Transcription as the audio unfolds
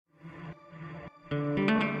Welcome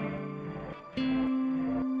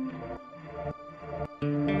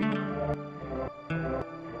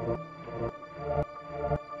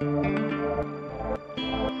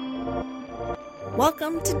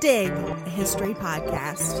to Dig, a history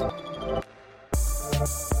podcast.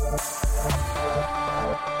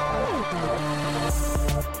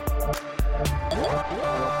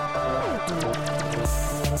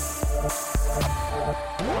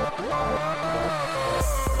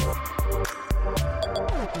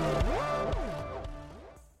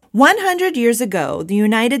 "100 years ago, the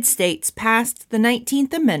United States passed the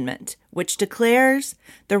 19th Amendment, which declares,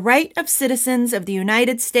 'The right of citizens of the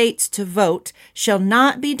United States to vote shall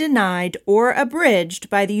not be denied or abridged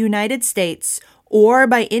by the United States or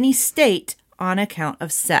by any state on account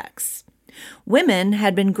of sex.' Women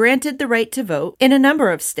had been granted the right to vote in a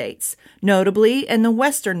number of states, notably in the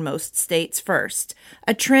westernmost states first,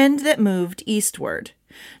 a trend that moved eastward.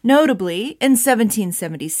 Notably, in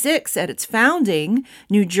 1776, at its founding,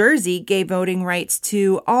 New Jersey gave voting rights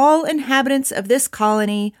to all inhabitants of this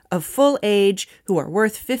colony of full age who are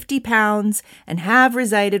worth 50 pounds and have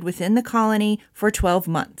resided within the colony for 12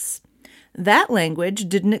 months. That language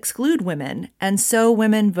didn't exclude women, and so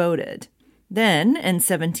women voted. Then, in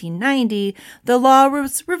 1790, the law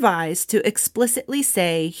was revised to explicitly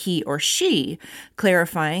say he or she,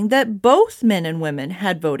 clarifying that both men and women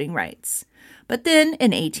had voting rights. But then,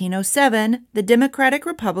 in 1807, the Democratic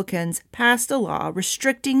Republicans passed a law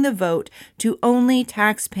restricting the vote to only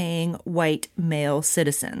tax-paying white male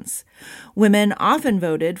citizens. Women often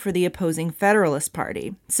voted for the opposing Federalist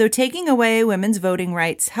Party, so taking away women's voting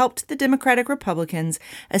rights helped the Democratic Republicans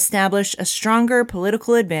establish a stronger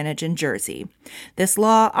political advantage in Jersey. This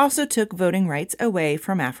law also took voting rights away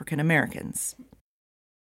from African Americans.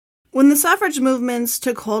 When the suffrage movements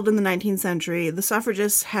took hold in the 19th century, the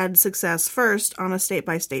suffragists had success first on a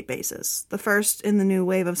state-by-state basis. The first in the new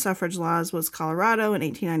wave of suffrage laws was Colorado in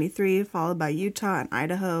 1893, followed by Utah and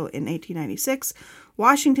Idaho in 1896,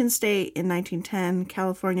 Washington State in 1910,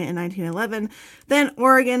 California in 1911, then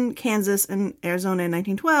Oregon, Kansas, and Arizona in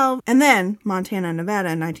 1912, and then Montana and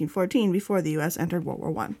Nevada in 1914 before the U.S. entered World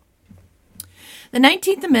War I. The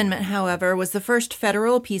 19th Amendment, however, was the first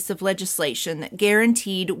federal piece of legislation that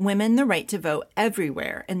guaranteed women the right to vote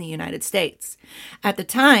everywhere in the United States. At the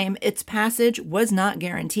time, its passage was not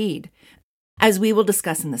guaranteed, as we will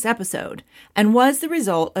discuss in this episode, and was the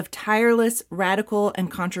result of tireless, radical,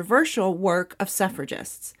 and controversial work of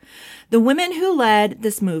suffragists. The women who led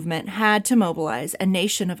this movement had to mobilize a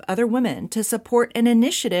nation of other women to support an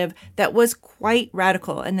initiative that was quite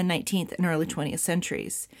radical in the 19th and early 20th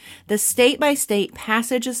centuries. The state-by-state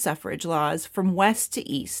passage of suffrage laws from west to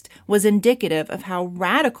east was indicative of how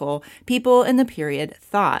radical people in the period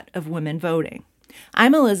thought of women voting.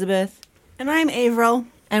 I'm Elizabeth. And I'm Avril.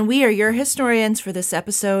 And we are your historians for this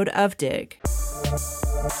episode of Dig.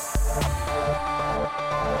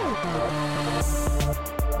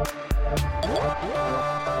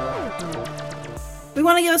 We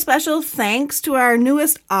want to give a special thanks to our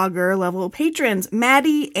newest Augur level patrons,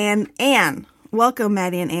 Maddie and Anne. Welcome,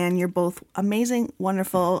 Maddie and Anne. You're both amazing,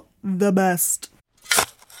 wonderful, the best.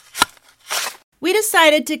 We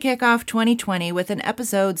decided to kick off 2020 with an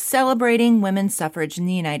episode celebrating women's suffrage in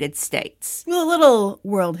the United States. With a little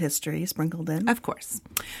world history sprinkled in. Of course.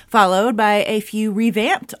 Followed by a few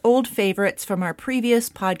revamped old favorites from our previous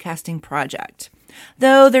podcasting project.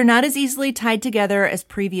 Though they're not as easily tied together as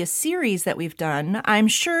previous series that we've done, I'm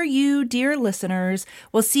sure you, dear listeners,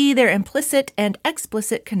 will see their implicit and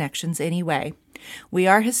explicit connections anyway. We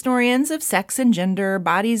are historians of sex and gender,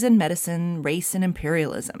 bodies and medicine, race and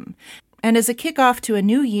imperialism. And as a kickoff to a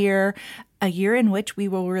new year, a year in which we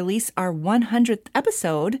will release our 100th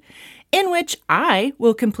episode, in which I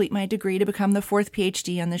will complete my degree to become the 4th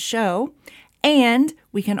PhD on the show, and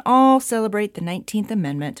we can all celebrate the 19th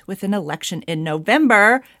Amendment with an election in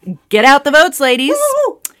November. Get out the votes, ladies!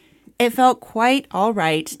 Woo! It felt quite all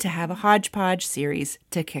right to have a hodgepodge series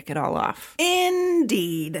to kick it all off.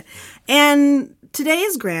 Indeed. And today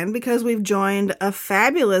is grand because we've joined a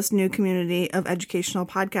fabulous new community of educational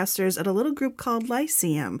podcasters at a little group called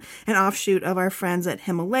Lyceum, an offshoot of our friends at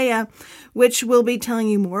Himalaya, which we'll be telling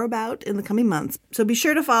you more about in the coming months. So be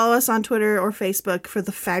sure to follow us on Twitter or Facebook for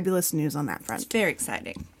the fabulous news on that front. It's very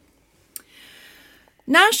exciting.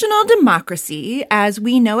 National democracy, as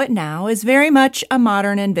we know it now, is very much a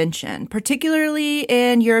modern invention, particularly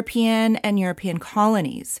in European and European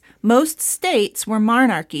colonies. Most states were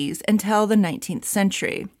monarchies until the 19th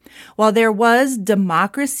century. While there was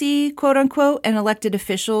democracy, quote unquote, and elected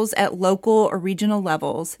officials at local or regional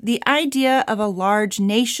levels, the idea of a large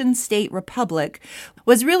nation-state republic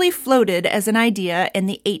was really floated as an idea in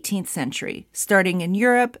the 18th century, starting in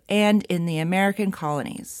Europe and in the American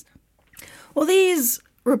colonies. Well, these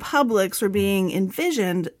republics were being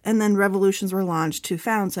envisioned, and then revolutions were launched to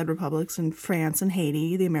found said republics in France and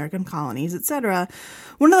Haiti, the American colonies, etc.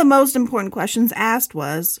 One of the most important questions asked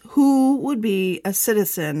was, who would be a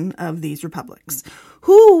citizen of these republics?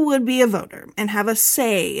 Who would be a voter and have a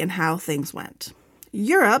say in how things went?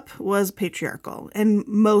 Europe was patriarchal, and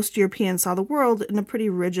most Europeans saw the world in a pretty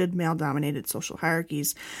rigid, male-dominated social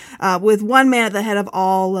hierarchies, with one man at the head of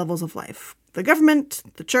all levels of life: the government,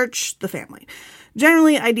 the church, the family.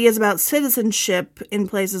 Generally, ideas about citizenship in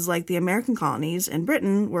places like the American colonies and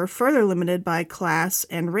Britain were further limited by class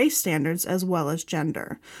and race standards as well as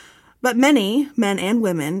gender. But many, men and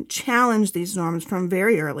women, challenged these norms from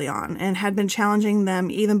very early on and had been challenging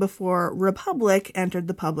them even before republic entered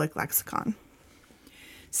the public lexicon.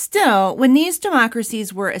 Still, when these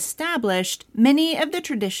democracies were established, many of the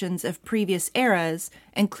traditions of previous eras,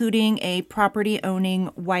 including a property-owning,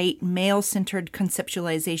 white, male-centered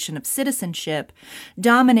conceptualization of citizenship,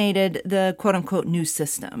 dominated the quote-unquote new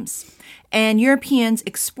systems. And Europeans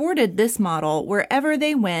exported this model wherever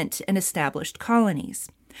they went and established colonies.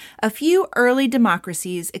 A few early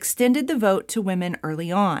democracies extended the vote to women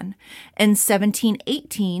early on. In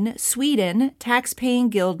 1718, Sweden, tax-paying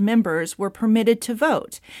guild members were permitted to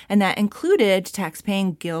vote, and that included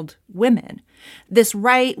tax-paying guild women. This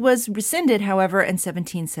right was rescinded, however, in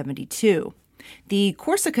 1772. The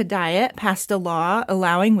Corsica Diet passed a law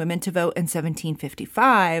allowing women to vote in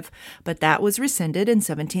 1755, but that was rescinded in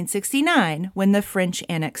 1769 when the French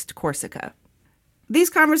annexed Corsica. These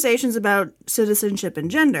conversations about citizenship and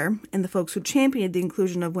gender, and the folks who championed the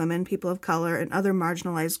inclusion of women, people of color, and other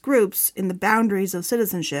marginalized groups in the boundaries of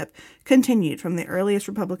citizenship, continued from the earliest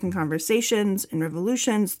Republican conversations and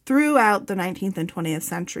revolutions throughout the 19th and 20th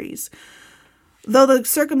centuries. Though the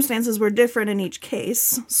circumstances were different in each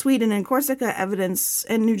case, Sweden and Corsica evidence,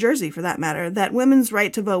 and New Jersey for that matter, that women's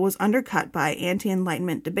right to vote was undercut by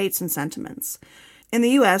anti-Enlightenment debates and sentiments. In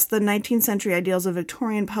the U.S., the 19th century ideals of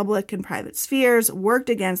Victorian public and private spheres worked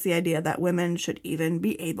against the idea that women should even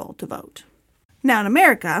be able to vote. Now, in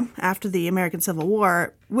America, after the American Civil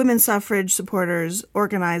War, women's suffrage supporters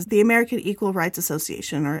organized the American Equal Rights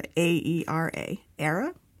Association, or AERA.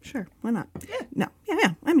 ERA? Sure, why not? Yeah.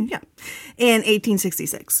 In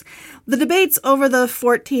 1866. The debates over the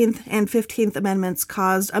 14th and 15th Amendments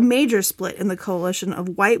caused a major split in the coalition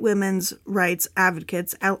of white women's rights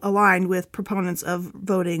advocates aligned with proponents of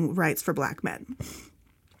voting rights for black men.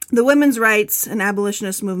 The women's rights and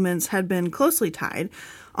abolitionist movements had been closely tied,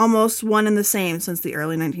 almost one and the same since the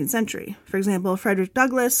early 19th century. For example, Frederick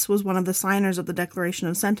Douglass was one of the signers of the Declaration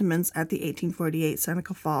of Sentiments at the 1848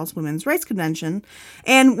 Seneca Falls Women's Rights Convention,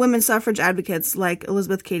 and women's suffrage advocates like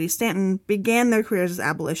Elizabeth Cady Stanton began their careers as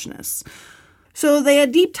abolitionists. So they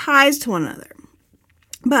had deep ties to one another.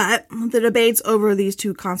 But the debates over these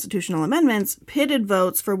two constitutional amendments pitted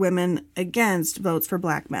votes for women against votes for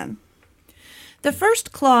black men. The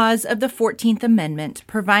first clause of the 14th Amendment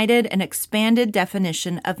provided an expanded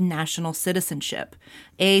definition of national citizenship,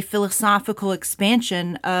 a philosophical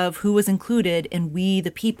expansion of who was included in we the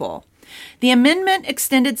people. The amendment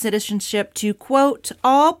extended citizenship to, quote,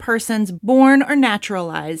 all persons born or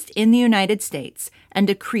naturalized in the United States, and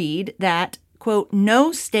decreed that, quote,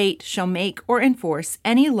 no state shall make or enforce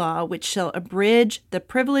any law which shall abridge the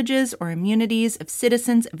privileges or immunities of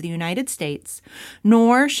citizens of the United States,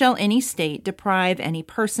 nor shall any state deprive any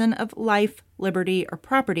person of life, liberty, or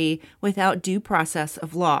property without due process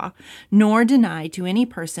of law, nor deny to any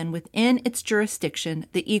person within its jurisdiction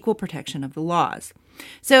the equal protection of the laws.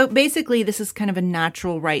 So basically, this is kind of a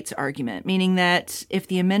natural rights argument, meaning that if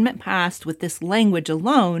the amendment passed with this language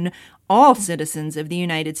alone, all citizens of the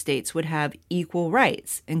United States would have equal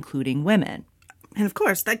rights, including women. And of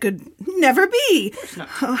course, that could never be.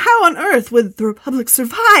 How on earth would the Republic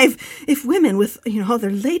survive if women with, all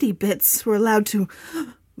their lady bits were allowed to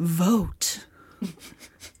vote?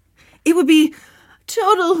 It would be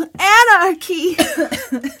total anarchy.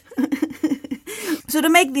 So to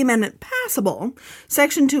make the amendment passable,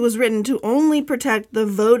 Section 2 was written to only protect the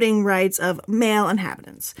voting rights of male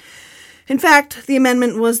inhabitants. In fact, the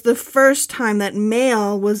amendment was the first time that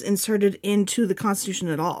male was inserted into the Constitution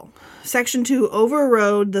at all. Section 2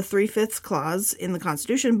 overrode the 3/5 clause in the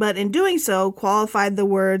Constitution, but in doing so, qualified the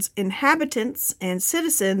words inhabitants and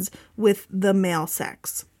citizens with the male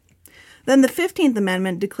sex. Then the 15th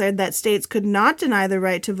Amendment declared that states could not deny the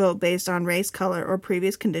right to vote based on race, color, or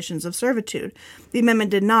previous conditions of servitude. The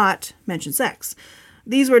amendment did not mention sex.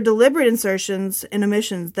 These were deliberate insertions and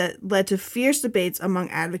omissions that led to fierce debates among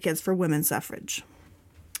advocates for women's suffrage.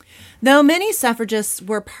 Though many suffragists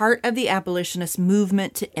were part of the abolitionist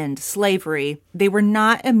movement to end slavery, they were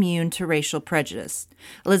not immune to racial prejudice.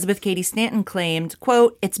 Elizabeth Cady Stanton claimed,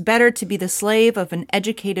 quote, "It's better to be the slave of an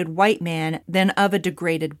educated white man than of a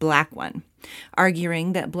degraded black one,"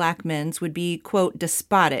 arguing that black men would be, quote,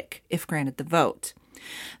 "despotic if granted the vote."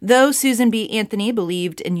 Though Susan B. Anthony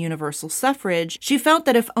believed in universal suffrage, she felt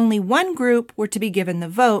that if only one group were to be given the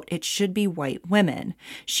vote, it should be white women.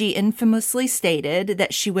 She infamously stated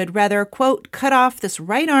that she would rather, quote, "cut off this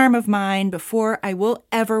right arm of mine before I will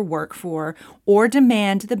ever work for or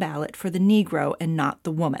demand the ballot for the Negro and not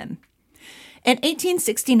the woman." In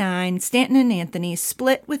 1869, Stanton and Anthony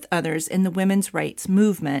split with others in the women's rights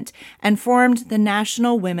movement and formed the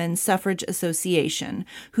National Women's Suffrage Association,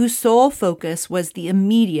 whose sole focus was the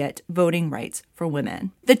immediate voting rights for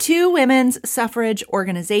women. The two women's suffrage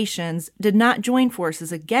organizations did not join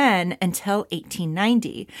forces again until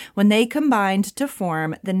 1890, when they combined to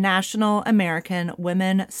form the National American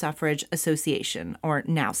Women Suffrage Association, or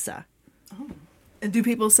NAWSA. Oh. Do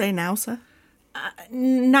people say NAWSA?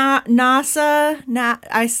 NASA,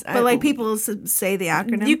 but like people say the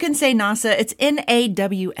acronym. You can say NASA. It's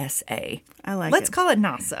NAWSA. I like Let's call it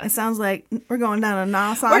NASA. It sounds like we're going down to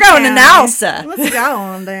NASA. We're going to NASA. Let's go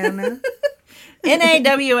on down there.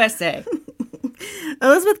 NAWSA.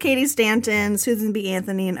 Elizabeth Cady Stanton, Susan B.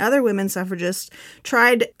 Anthony, and other women suffragists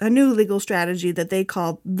tried a new legal strategy that they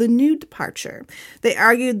called the New Departure. They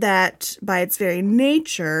argued that by its very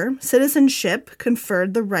nature, citizenship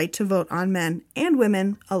conferred the right to vote on men and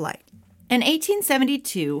women alike. In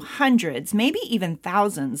 1872, hundreds, maybe even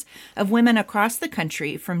thousands, of women across the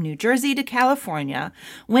country, from New Jersey to California,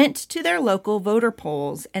 went to their local voter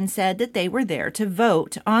polls and said that they were there to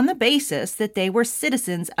vote on the basis that they were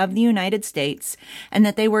citizens of the United States and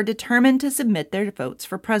that they were determined to submit their votes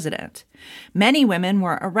for president. Many women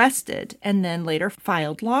were arrested and then later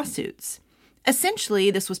filed lawsuits.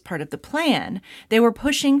 Essentially, this was part of the plan. They were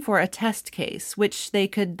pushing for a test case, which they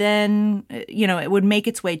could then, it would make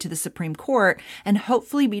its way to the Supreme Court and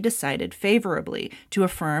hopefully be decided favorably to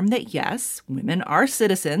affirm that, yes, women are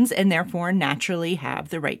citizens and therefore naturally have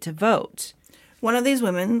the right to vote. One of these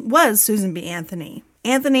women was Susan B. Anthony.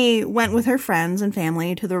 Anthony went with her friends and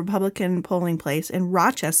family to the Republican polling place in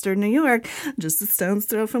Rochester, New York, just a stone's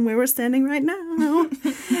throw from where we're standing right now.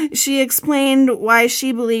 She explained why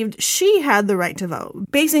she believed she had the right to vote,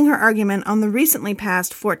 basing her argument on the recently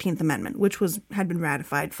passed 14th Amendment, which had been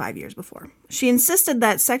ratified 5 years before. She insisted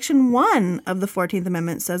that Section 1 of the 14th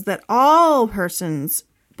Amendment says that all persons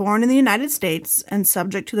born in the United States and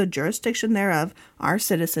subject to the jurisdiction thereof are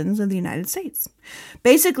citizens of the United States.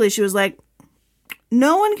 Basically, she was like,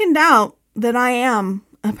 no one can doubt that I am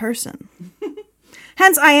a person.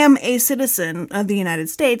 Hence, I am a citizen of the United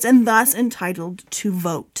States and thus entitled to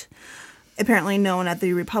vote. Apparently, no one at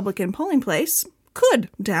the Republican polling place could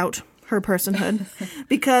doubt her personhood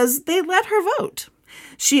because they let her vote.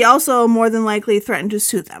 She also more than likely threatened to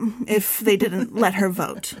sue them if they didn't let her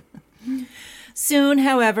vote. Soon,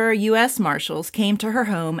 however, U.S. Marshals came to her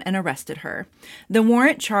home and arrested her. The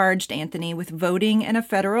warrant charged Anthony with voting in a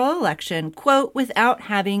federal election, quote, without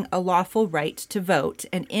having a lawful right to vote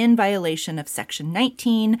and in violation of Section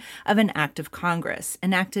 19 of an Act of Congress,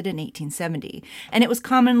 enacted in 1870. And it was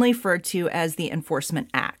commonly referred to as the Enforcement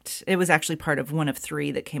Act. It was actually part of one of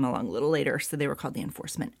three that came along a little later, so they were called the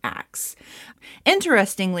Enforcement Acts.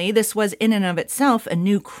 Interestingly, this was in and of itself a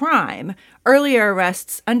new crime. Earlier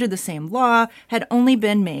arrests under the same law had only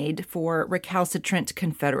been made for recalcitrant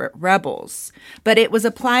Confederate rebels, but it was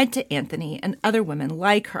applied to Anthony and other women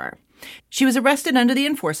like her. She was arrested under the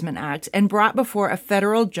Enforcement Act and brought before a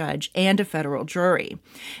federal judge and a federal jury.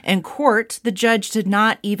 In court, the judge did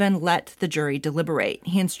not even let the jury deliberate.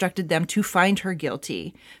 He instructed them to find her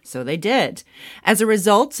guilty. So they did. As a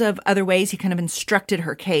result of other ways he kind of instructed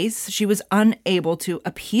her case, she was unable to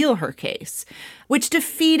appeal her case, which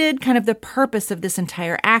defeated kind of the purpose of this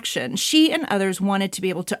entire action. She and others wanted to be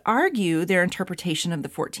able to argue their interpretation of the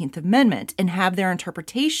 14th Amendment and have their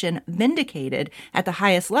interpretation vindicated at the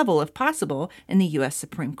highest level, if possible, in the U.S.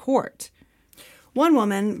 Supreme Court. One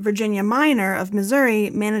woman, Virginia Minor of Missouri,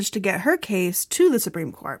 managed to get her case to the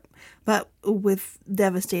Supreme Court, but with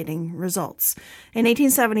devastating results. In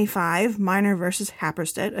 1875, Minor versus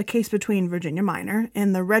Happersett, a case between Virginia Minor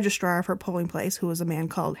and the registrar of her polling place, who was a man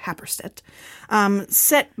called Happersett,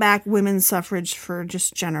 set back women's suffrage for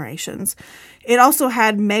just generations. It also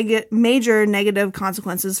had major negative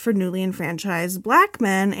consequences for newly enfranchised black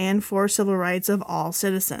men and for civil rights of all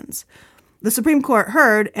citizens. The Supreme Court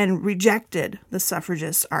heard and rejected the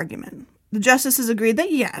suffragists' argument. The justices agreed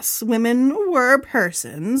that yes, women were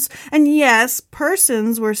persons, and yes,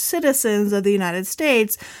 persons were citizens of the United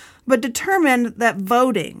States, but determined that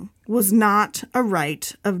voting was not a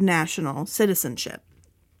right of national citizenship.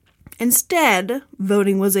 Instead,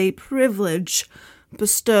 voting was a privilege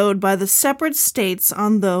bestowed by the separate states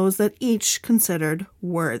on those that each considered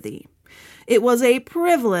worthy. It was a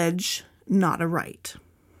privilege, not a right.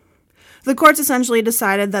 The courts essentially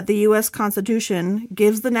decided that the U.S. Constitution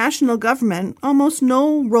gives the national government almost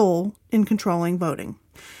no role in controlling voting.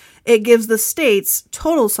 It gives the states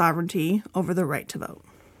total sovereignty over the right to vote.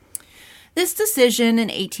 This decision in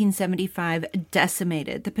 1875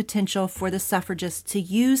 decimated the potential for the suffragists to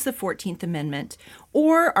use the 14th Amendment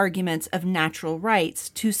or arguments of natural rights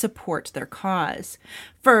to support their cause.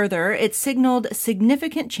 Further, it signaled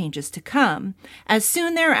significant changes to come, as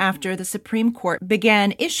soon thereafter the Supreme Court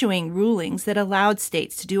began issuing rulings that allowed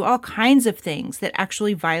states to do all kinds of things that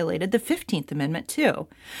actually violated the 15th Amendment too.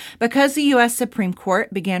 Because the U.S. Supreme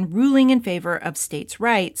Court began ruling in favor of states'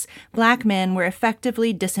 rights, black men were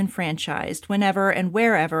effectively disenfranchised whenever and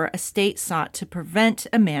wherever a state sought to prevent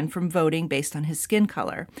a man from voting based on his skin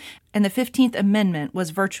color, and the 15th Amendment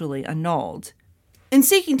was virtually annulled. In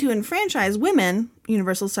seeking to enfranchise women,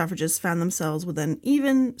 universal suffragists found themselves with an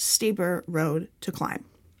even steeper road to climb.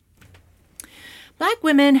 Black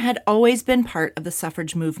women had always been part of the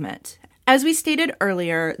suffrage movement. As we stated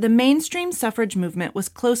earlier, the mainstream suffrage movement was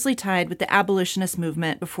closely tied with the abolitionist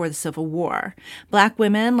movement before the Civil War. Black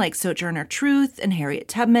women like Sojourner Truth and Harriet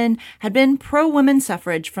Tubman had been pro-women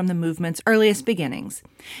suffrage from the movement's earliest beginnings.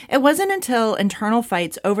 It wasn't until internal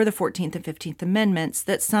fights over the 14th and 15th Amendments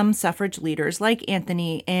that some suffrage leaders like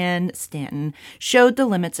Anthony and Stanton showed the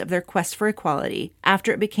limits of their quest for equality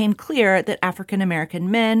after it became clear that African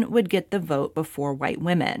American men would get the vote before white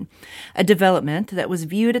women, a development that was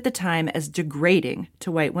viewed at the time as degrading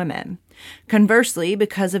to white women. Conversely,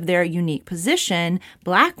 because of their unique position,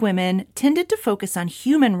 black women tended to focus on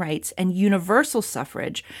human rights and universal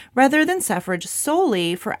suffrage rather than suffrage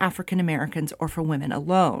solely for African Americans or for women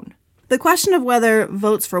alone. The question of whether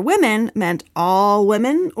votes for women meant all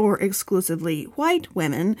women or exclusively white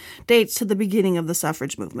women dates to the beginning of the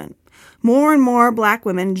suffrage movement. More and more black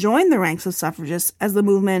women joined the ranks of suffragists as the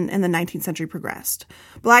movement in the 19th century progressed.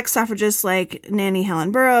 Black suffragists like Nannie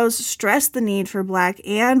Helen Burroughs stressed the need for black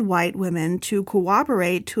and white women to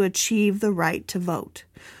cooperate to achieve the right to vote.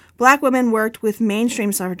 Black women worked with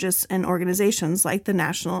mainstream suffragists and organizations like the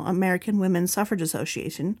National American Women's Suffrage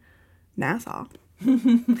Association, NASA,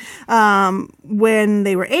 when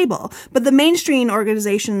they were able. But the mainstream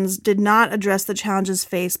organizations did not address the challenges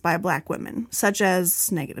faced by black women, such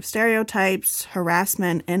as negative stereotypes,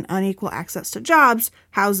 harassment, and unequal access to jobs,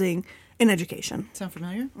 housing, and education. Sound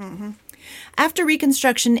familiar? Mm-hmm. After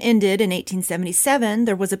Reconstruction ended in 1877,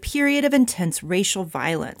 there was a period of intense racial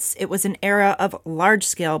violence. It was an era of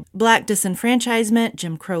large-scale black disenfranchisement,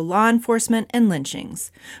 Jim Crow law enforcement, and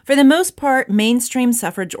lynchings. For the most part, mainstream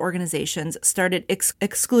suffrage organizations started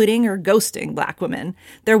excluding or ghosting black women.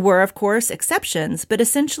 There were, of course, exceptions, but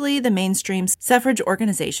essentially the mainstream suffrage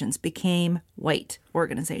organizations became white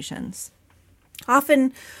organizations.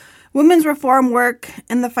 Often, women's reform work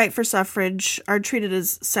and the fight for suffrage are treated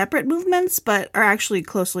as separate movements, but are actually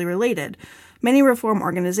closely related. Many reform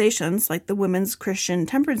organizations, like the Women's Christian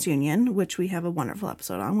Temperance Union, which we have a wonderful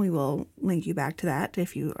episode on, we will link you back to that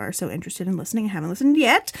if you are so interested in listening and haven't listened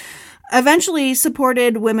yet, eventually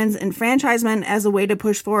supported women's enfranchisement as a way to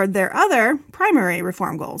push forward their other primary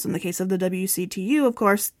reform goals. In the case of the WCTU, of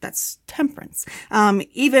course, that's temperance.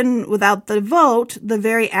 Even without the vote, the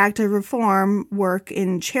very act of reform work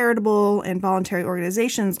in charitable and voluntary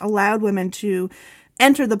organizations allowed women to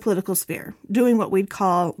enter the political sphere, doing what we'd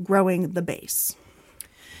call growing the base.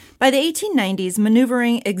 By the 1890s,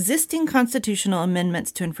 maneuvering existing constitutional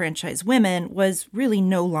amendments to enfranchise women was really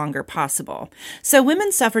no longer possible. So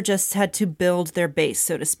women suffragists had to build their base,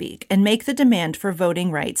 so to speak, and make the demand for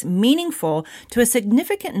voting rights meaningful to a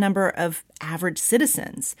significant number of average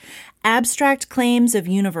citizens. Abstract claims of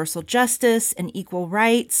universal justice and equal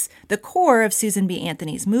rights, the core of Susan B.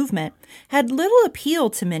 Anthony's movement, had little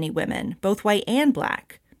appeal to many women, both white and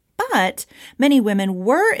black. But many women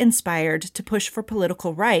were inspired to push for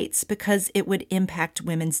political rights because it would impact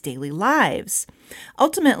women's daily lives.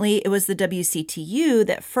 Ultimately, it was the WCTU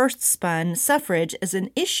that first spun suffrage as an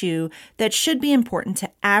issue that should be important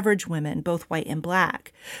to average women, both white and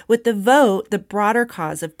black. With the vote, the broader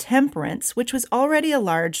cause of temperance, which was already a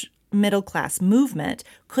large middle-class movement,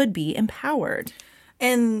 could be empowered.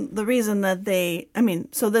 And the reason that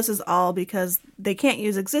so this is all because they can't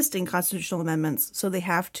use existing constitutional amendments, so they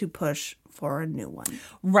have to push for a new one.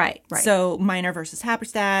 Right. So Minor versus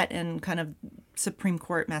Happerstat and kind of Supreme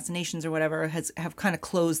Court machinations or whatever have kind of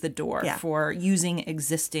closed the door for using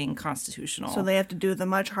existing constitutional. So they have to do the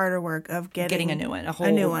much harder work of getting a new one.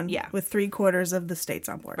 A new one, with 3/4 of the states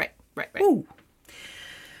on board. Right. Ooh.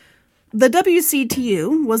 The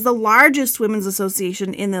WCTU was the largest women's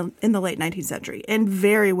association in the late 19th century and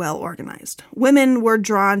very well organized. Women were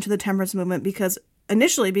drawn to the temperance movement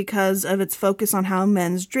initially because of its focus on how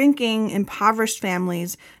men's drinking impoverished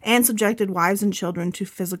families and subjected wives and children to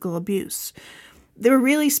physical abuse. They were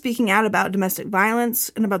really speaking out about domestic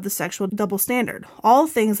violence and about the sexual double standard, all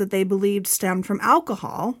things that they believed stemmed from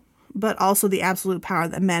alcohol, but also the absolute power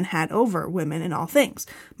that men had over women in all things: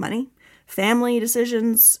 money, family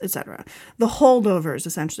decisions, etc. The holdovers,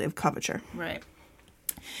 essentially, of coverture. Right.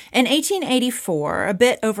 In 1884, a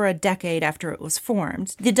bit over a decade after it was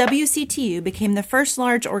formed, the WCTU became the first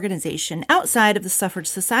large organization outside of the suffrage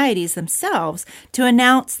societies themselves to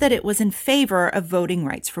announce that it was in favor of voting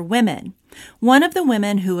rights for women. One of the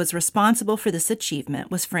women who was responsible for this achievement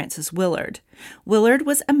was Frances Willard. Willard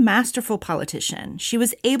was a masterful politician. She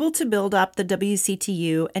was able to build up the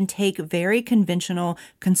WCTU and take very conventional,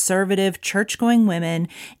 conservative, church-going women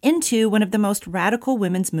into one of the most radical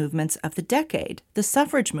women's movements of the decade, the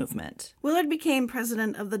suffrage movement. Willard became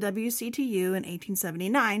president of the WCTU in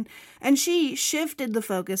 1879, and she shifted the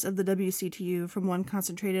focus of the WCTU from one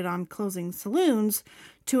concentrated on closing saloons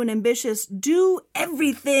to an ambitious do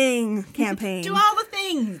everything campaign. Do all the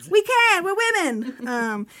things. We can. We're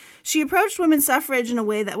women. She approached women's suffrage in a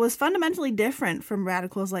way that was fundamentally different from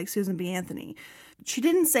radicals like Susan B. Anthony. She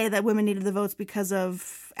didn't say that women needed the votes because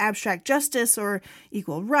of abstract justice or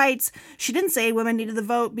equal rights. She didn't say women needed the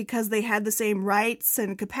vote because they had the same rights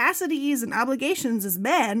and capacities and obligations as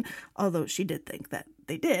men, although she did think that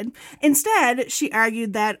they did. Instead, she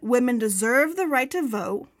argued that women deserved the right to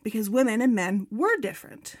vote because women and men were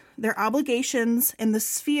different. Their obligations and the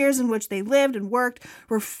spheres in which they lived and worked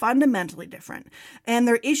were fundamentally different, and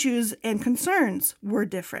their issues and concerns were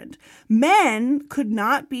different. Men could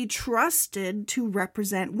not be trusted to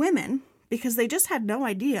represent women because they just had no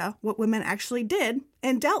idea what women actually did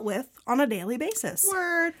and dealt with on a daily basis.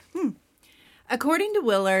 Word. According to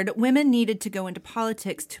Willard, women needed to go into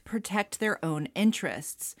politics to protect their own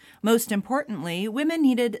interests. Most importantly, women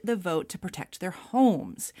needed the vote to protect their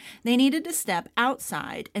homes. They needed to step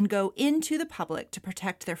outside and go into the public to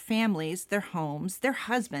protect their families, their homes, their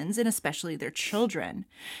husbands, and especially their children.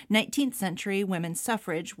 19th century women's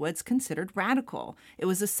suffrage was considered radical. It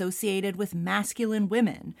was associated with masculine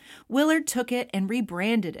women. Willard took it and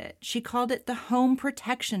rebranded it. She called it the Home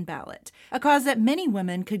Protection Ballot, a cause that many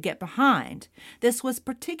women could get behind. This was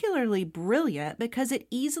particularly brilliant because it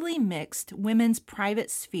easily mixed women's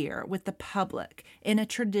private sphere with the public in a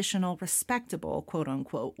traditional, respectable,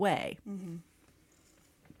 quote-unquote, way. Mm-hmm.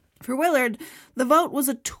 For Willard, the vote was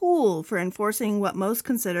a tool for enforcing what most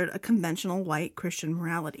considered a conventional white Christian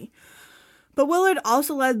morality. But Willard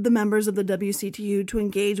also led the members of the WCTU to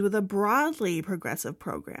engage with a broadly progressive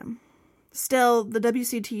program. Still, the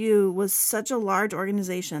WCTU was such a large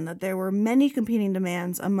organization that there were many competing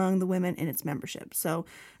demands among the women in its membership. So,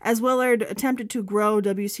 as Willard attempted to grow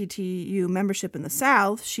WCTU membership in the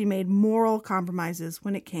South, she made moral compromises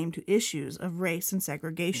when it came to issues of race and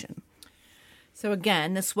segregation. So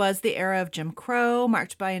again, this was the era of Jim Crow,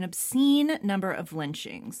 marked by an obscene number of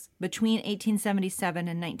lynchings. Between 1877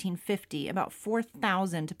 and 1950, about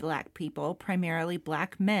 4,000 black people, primarily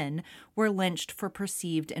black men, were lynched for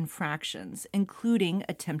perceived infractions, including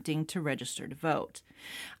attempting to register to vote.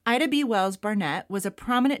 Ida B. Wells Barnett was a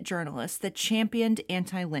prominent journalist that championed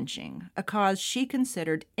anti-lynching, a cause she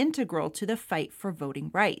considered integral to the fight for voting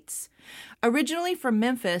rights. Originally from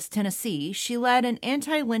Memphis, Tennessee, she led an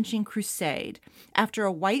anti-lynching crusade after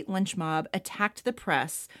a white lynch mob attacked the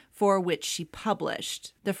press for which she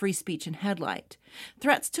published, the Free Speech and Headlight.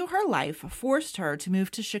 Threats to her life forced her to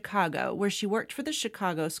move to Chicago, where she worked for the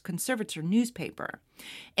Chicago Conservator newspaper.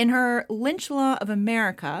 In her Lynch Law of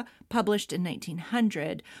America, published in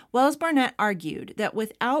 1900, Wells Barnett argued that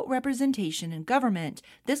without representation in government,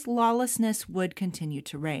 this lawlessness would continue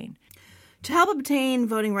to reign. To help obtain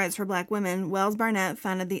voting rights for black women, Wells Barnett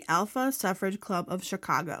founded the Alpha Suffrage Club of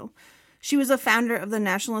Chicago. She was a founder of the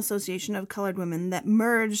National Association of Colored Women that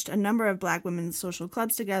merged a number of black women's social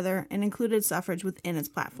clubs together and included suffrage within its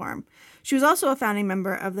platform. She was also a founding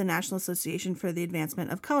member of the National Association for the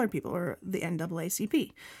Advancement of Colored People, or the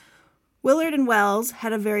NAACP. Willard and Wells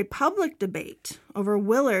had a very public debate over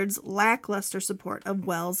Willard's lackluster support of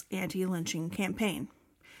Wells' anti-lynching campaign.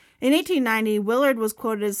 In 1890, Willard was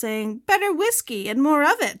quoted as saying, "Better whiskey and more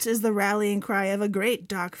of it is the rallying cry of a great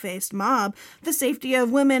dark-faced mob. The safety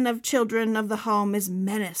of women, of children, of the home is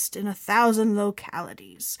menaced in 1,000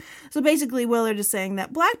 localities." So basically, Willard is saying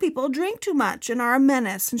that black people drink too much and are a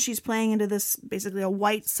menace, and she's playing into this basically a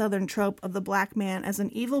white Southern trope of the black man as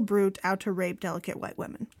an evil brute out to rape delicate white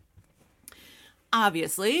women.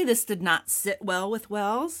 Obviously, this did not sit well with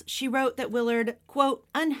Wells. She wrote that Willard, quote,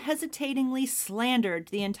 unhesitatingly slandered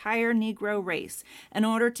the entire Negro race in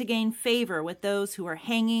order to gain favor with those who were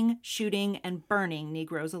hanging, shooting, and burning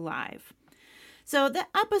Negroes alive. So the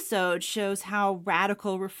episode shows how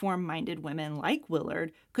radical reform-minded women like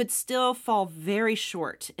Willard could still fall very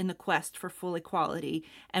short in the quest for full equality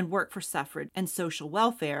and work for suffrage and social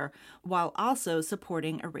welfare while also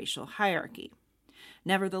supporting a racial hierarchy.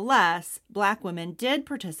 Nevertheless, black women did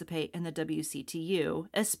participate in the WCTU,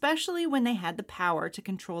 especially when they had the power to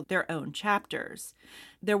control their own chapters.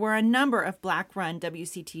 There were a number of black-run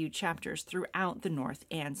WCTU chapters throughout the North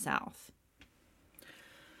and South.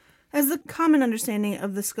 As the common understanding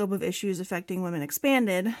of the scope of issues affecting women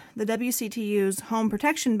expanded, the WCTU's home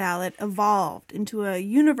protection ballot evolved into a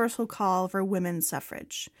universal call for women's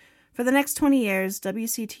suffrage. For the next 20 years,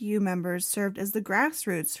 WCTU members served as the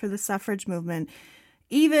grassroots for the suffrage movement,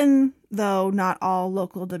 even though not all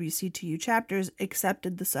local WCTU chapters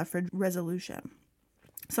accepted the suffrage resolution.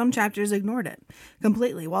 Some chapters ignored it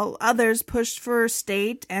completely, while others pushed for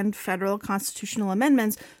state and federal constitutional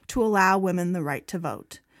amendments to allow women the right to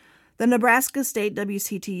vote. The Nebraska State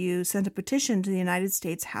WCTU sent a petition to the United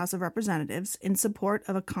States House of Representatives in support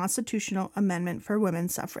of a constitutional amendment for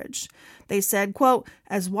women's suffrage. They said, quote,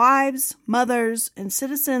 "As wives, mothers, and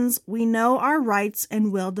citizens, we know our rights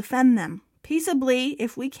and will defend them. Peaceably,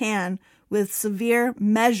 if we can, with severe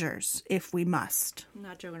measures, if we must." I'm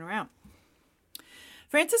not joking around.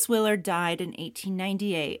 Frances Willard died in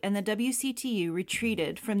 1898, and the WCTU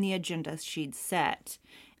retreated from the agenda she'd set.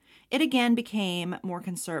 It again became more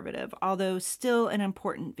conservative, although still an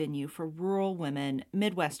important venue for rural women,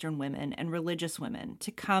 Midwestern women, and religious women to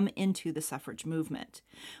come into the suffrage movement.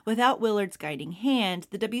 Without Willard's guiding hand,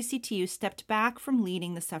 the WCTU stepped back from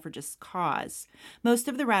leading the suffragist cause. Most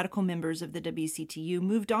of the radical members of the WCTU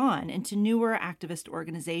moved on into newer activist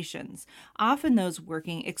organizations, often those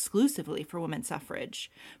working exclusively for women's suffrage.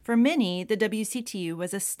 For many, the WCTU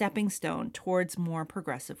was a stepping stone towards more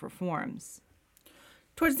progressive reforms.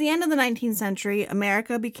 Towards the end of the 19th century,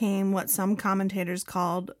 America became what some commentators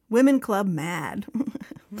called women club mad,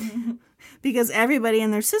 because everybody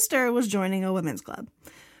and their sister was joining a women's club.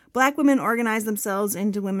 Black women organized themselves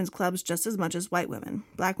into women's clubs just as much as white women.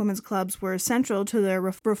 Black women's clubs were central to their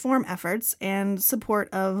reform efforts and support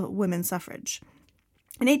of women's suffrage.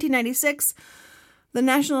 In 1896, the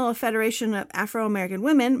National Federation of Afro-American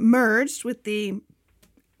Women merged with the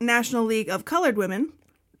National League of Colored Women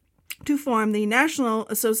to form the National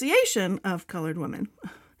Association of Colored Women,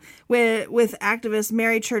 with activist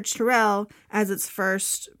Mary Church Terrell as its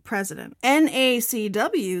first president.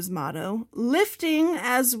 NACW's motto, "Lifting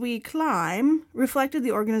as we climb," reflected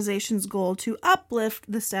the organization's goal to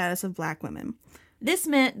uplift the status of black women. This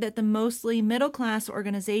meant that the mostly middle-class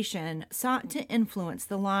organization sought to influence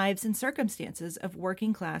the lives and circumstances of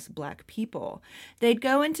working-class black people. They'd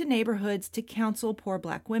go into neighborhoods to counsel poor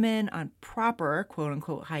black women on proper,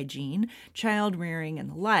 quote-unquote, hygiene, child rearing,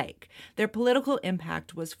 and the like. Their political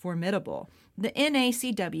impact was formidable. The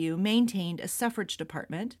NACW maintained a suffrage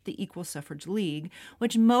department, the Equal Suffrage League,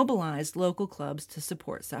 which mobilized local clubs to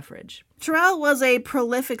support suffrage. Terrell was a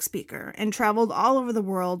prolific speaker and traveled all over the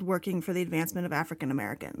world working for the advancement of African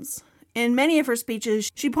Americans. In many of her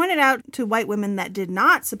speeches, she pointed out to white women that did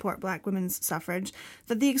not support black women's suffrage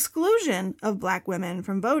that the exclusion of black women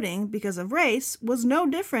from voting because of race was no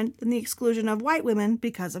different than the exclusion of white women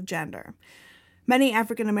because of gender. Many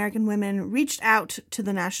African American women reached out to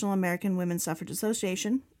the National American Women's Suffrage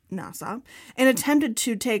Association, NASA, and attempted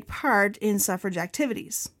to take part in suffrage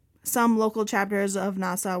activities. Some local chapters of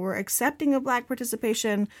NASA were accepting of black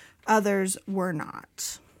participation, others were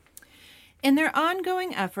not. In their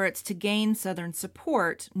ongoing efforts to gain Southern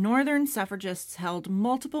support, Northern suffragists held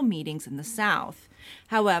multiple meetings in the South.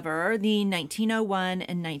 However, the 1901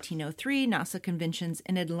 and 1903 NASA conventions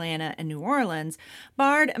in Atlanta and New Orleans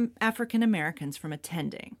barred African Americans from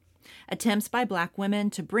attending. Attempts by Black women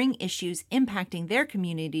to bring issues impacting their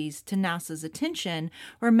communities to NASA's attention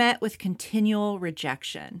were met with continual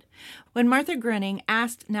rejection. When Martha Gröning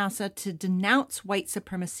asked NASA to denounce white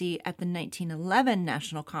supremacy at the 1911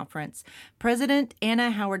 National Conference, President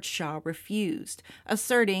Anna Howard Shaw refused,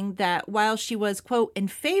 asserting that while she was, quote, in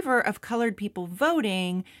favor of colored people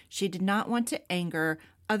voting, she did not want to anger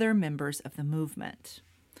other members of the movement.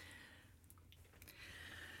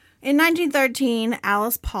 In 1913,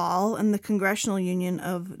 Alice Paul and the Congressional Union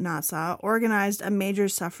of NASA organized a major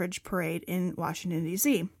suffrage parade in Washington,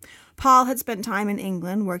 D.C. Paul had spent time in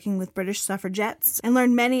England working with British suffragettes and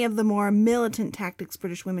learned many of the more militant tactics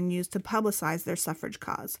British women used to publicize their suffrage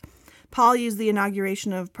cause. Paul used the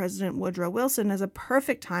inauguration of President Woodrow Wilson as a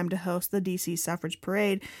perfect time to host the D.C. suffrage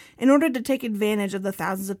parade in order to take advantage of the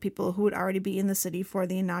thousands of people who would already be in the city for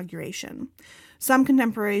the inauguration. Some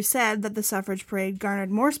contemporaries said that the suffrage parade garnered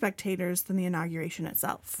more spectators than the inauguration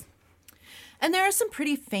itself. And there are some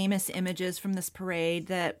pretty famous images from this parade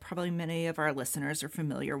that probably many of our listeners are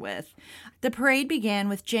familiar with. The parade began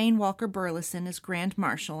with Jane Walker Burleson as Grand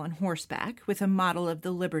Marshal on horseback with a model of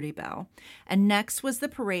the Liberty Bell. And next was the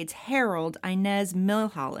parade's herald, Inez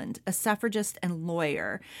Milholland, a suffragist and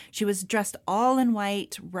lawyer. She was dressed all in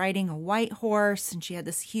white, riding a white horse, and she had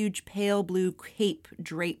this huge pale blue cape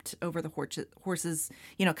draped over the horse's,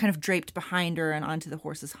 kind of draped behind her and onto the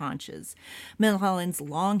horse's haunches. Milholland's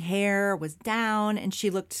long hair was down, and she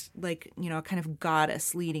looked like, a kind of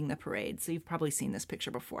goddess leading the parade. So you've probably seen this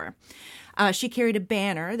picture before. She carried a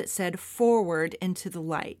banner that said, "Forward into the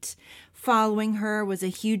light." Following her was a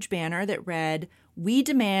huge banner that read, "We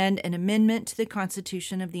demand an amendment to the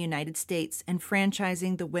Constitution of the United States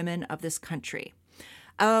enfranchising the women of this country."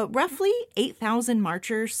 Roughly 8,000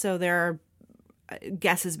 marchers, so there are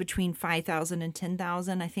guesses between 5,000 and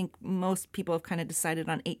 10,000. I think most people have kind of decided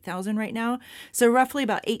on 8,000 right now. So roughly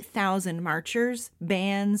about 8,000 marchers,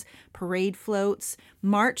 bands, parade floats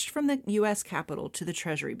marched from the U.S. Capitol to the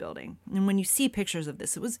Treasury Building. And when you see pictures of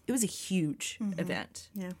this, it was a huge event.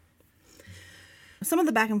 Yeah. Some of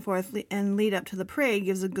the back and forth and lead up to the parade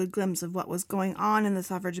gives a good glimpse of what was going on in the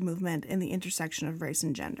suffrage movement in the intersection of race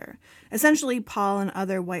and gender. Essentially, Paul and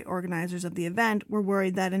other white organizers of the event were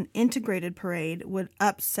worried that an integrated parade would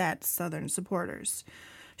upset Southern supporters.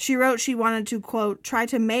 She wrote she wanted to, quote, try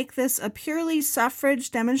to make this a purely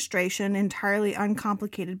suffrage demonstration entirely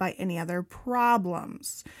uncomplicated by any other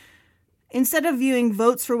problems. Instead of viewing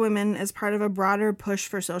votes for women as part of a broader push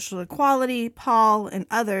for social equality, Paul and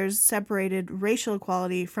others separated racial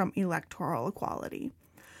equality from electoral equality.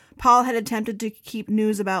 Paul had attempted to keep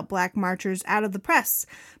news about Black marchers out of the press,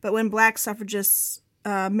 but when Black suffragists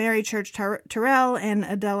Mary Church Terrell and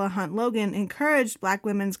Adela Hunt Logan encouraged Black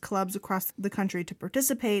women's clubs across the country to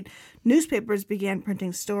participate, newspapers began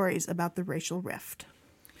printing stories about the racial rift.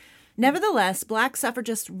 Nevertheless, Black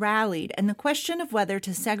suffragists rallied, and the question of whether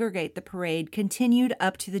to segregate the parade continued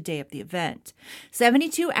up to the day of the event.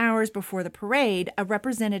 72 hours before the parade, a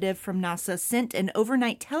representative from NASA sent an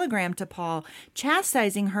overnight telegram to Paul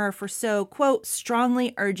chastising her for so, quote,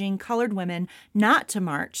 strongly urging colored women not to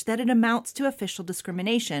march that it amounts to official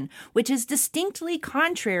discrimination, which is distinctly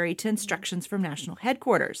contrary to instructions from national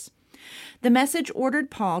headquarters. The message ordered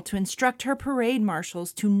Paul to instruct her parade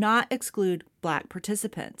marshals to not exclude Black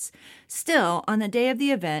participants. Still, on the day of the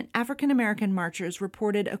event, African-American marchers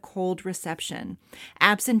reported a cold reception.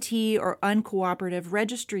 Absentee or uncooperative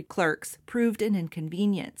registry clerks proved an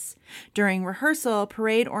inconvenience. During rehearsal,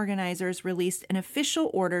 parade organizers released an official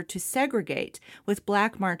order to segregate, with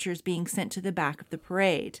Black marchers being sent to the back of the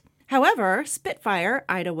parade. However, Spitfire,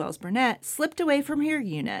 Ida Wells Burnett, slipped away from her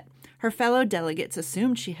unit. Her fellow delegates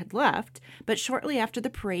assumed she had left, but shortly after the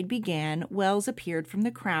parade began, Wells appeared from the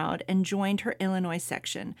crowd and joined her Illinois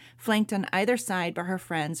section, flanked on either side by her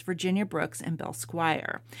friends Virginia Brooks and Belle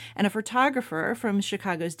Squire. And a photographer from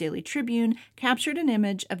Chicago's Daily Tribune captured an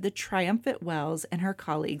image of the triumphant Wells and her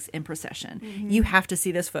colleagues in procession. Mm-hmm. You have to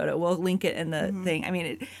see this photo. We'll link it in the thing. I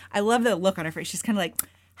mean, I love the look on her face. She's kind of like,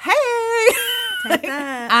 hey! Take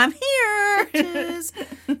that. I'm here.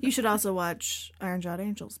 You should also watch Iron Jawed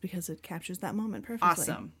Angels because it captures that moment perfectly.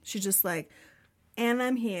 Awesome. She's just like, and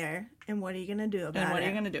I'm here, and what are you going to do about it? And what are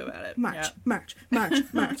you going to do about it? March, march, march,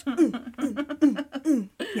 march.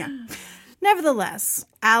 Yeah. Nevertheless,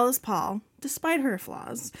 Alice Paul, despite her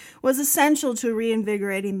flaws, was essential to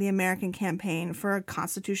reinvigorating the American campaign for a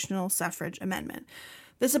constitutional suffrage amendment.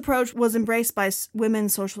 This approach was embraced by women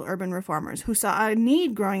social urban reformers who saw a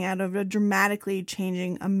need growing out of a dramatically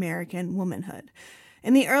changing American womanhood.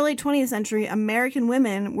 In the early 20th century, American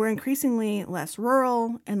women were increasingly less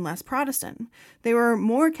rural and less Protestant. They were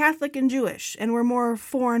more Catholic and Jewish and were more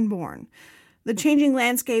foreign-born. The changing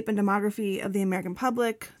landscape and demography of the American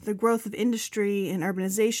public, the growth of industry and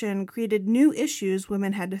urbanization created new issues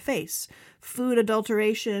women had to face. Food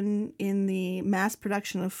adulteration in the mass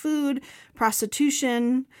production of food,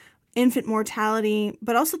 prostitution, infant mortality,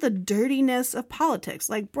 but also the dirtiness of politics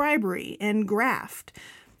like bribery and graft.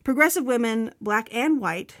 Progressive women, black and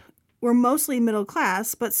white, were mostly middle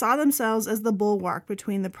class, but saw themselves as the bulwark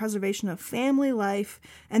between the preservation of family life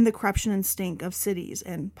and the corruption and stink of cities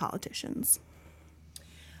and politicians.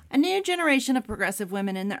 A new generation of progressive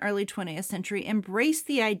women in the early 20th century embraced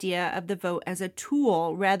the idea of the vote as a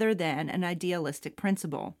tool rather than an idealistic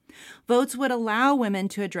principle. Votes would allow women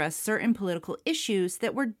to address certain political issues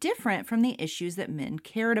that were different from the issues that men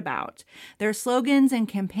cared about. Their slogans and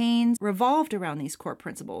campaigns revolved around these core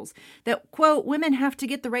principles that, quote, women have to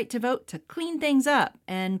get the right to vote to clean things up,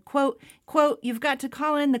 and, quote, you've got to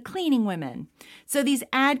call in the cleaning women. So these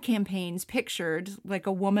ad campaigns pictured like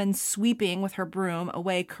a woman sweeping with her broom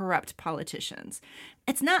away corrupt politicians.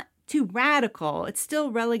 It's not too radical. It's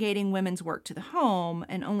still relegating women's work to the home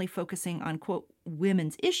and only focusing on, quote,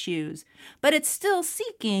 women's issues, but it's still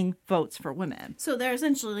seeking votes for women. So they're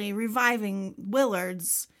essentially reviving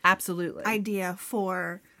Willard's absolutely idea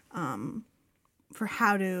for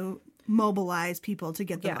how to mobilize people to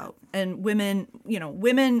get the vote. And women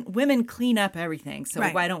clean up everything. So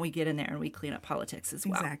right. Why don't we get in there and we clean up politics as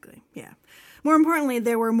well? Exactly. Yeah. More importantly,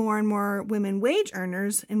 there were more and more women wage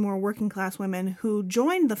earners and more working class women who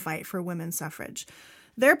joined the fight for women's suffrage.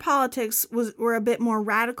 Their politics were a bit more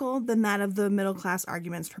radical than that of the middle class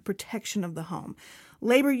arguments for protection of the home.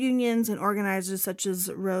 Labor unions and organizers such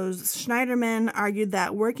as Rose Schneiderman argued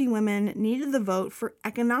that working women needed the vote for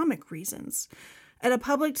economic reasons. At a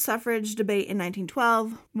public suffrage debate in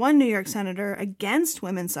 1912, one New York senator against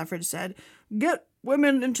women's suffrage said, "Get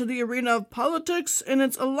women into the arena of politics and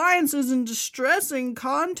its alliances in distressing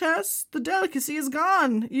contests. The delicacy is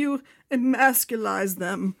gone. You emasculize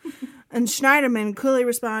them." And Schneiderman coolly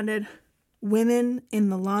responded, "Women in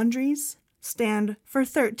the laundries stand for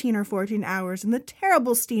 13 or 14 hours in the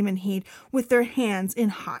terrible steam and heat with their hands in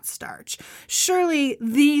hot starch. Surely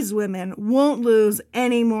these women won't lose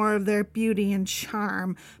any more of their beauty and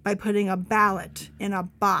charm by putting a ballot in a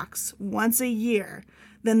box once a year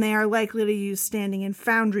than they are likely to use standing in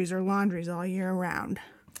foundries or laundries all year round."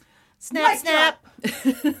 Snap, snap.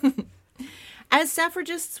 As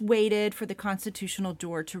suffragists waited for the constitutional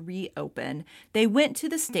door to reopen, they went to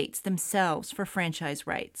the states themselves for franchise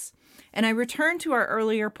rights. And I return to our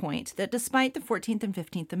earlier point that despite the 14th and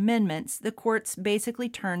 15th Amendments, the courts basically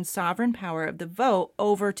turned sovereign power of the vote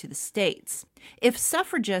over to the states. If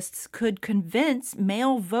suffragists could convince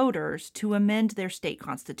male voters to amend their state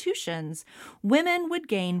constitutions, women would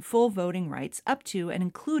gain full voting rights up to and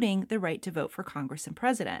including the right to vote for Congress and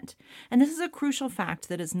president. And this is a crucial fact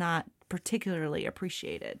that is not particularly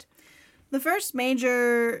appreciated. The first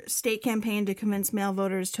major state campaign to convince male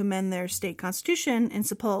voters to amend their state constitution and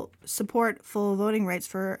support full voting rights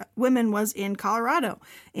for women was in Colorado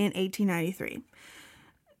in 1893.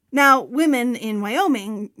 Now, women in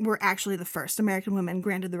Wyoming were actually the first American women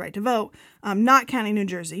granted the right to vote, not counting New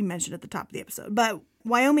Jersey, mentioned at the top of the episode. But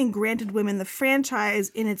Wyoming granted women the franchise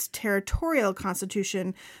in its territorial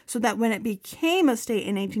constitution so that when it became a state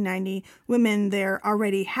in 1890, women there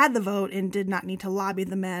already had the vote and did not need to lobby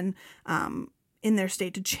the men in their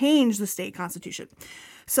state to change the state constitution.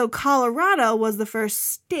 So Colorado was the first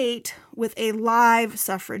state with a live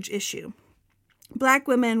suffrage issue. Black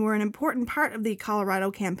women were an important part of the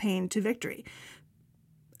Colorado campaign to victory.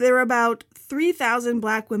 There were about 3,000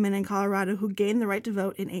 black women in Colorado who gained the right to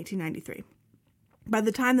vote in 1893. By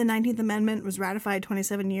the time the 19th Amendment was ratified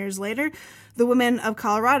 27 years later, the women of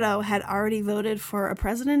Colorado had already voted for a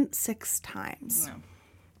president 6 times. Yeah.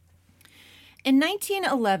 In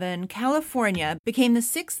 1911, California became the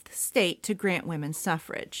 6th state to grant women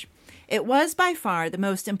suffrage. It was by far the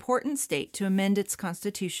most important state to amend its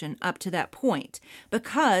constitution up to that point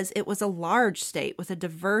because it was a large state with a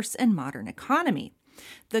diverse and modern economy.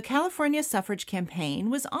 The California suffrage campaign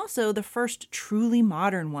was also the first truly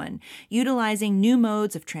modern one, utilizing new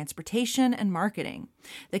modes of transportation and marketing.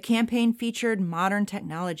 The campaign featured modern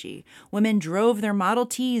technology. Women drove their Model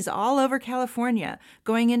Ts all over California,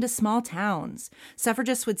 going into small towns.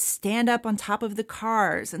 Suffragists would stand up on top of the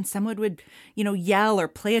cars, and someone would, yell or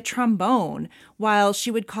play a trombone, while she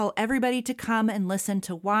would call everybody to come and listen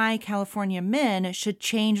to why California men should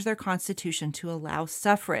change their constitution to allow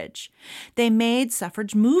suffrage. They made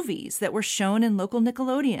suffrage movies that were shown in local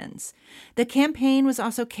Nickelodeons. The campaign was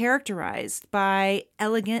also characterized by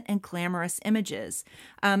elegant and glamorous images.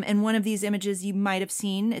 And one of these images you might have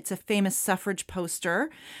seen, it's a famous suffrage poster,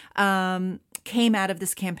 came out of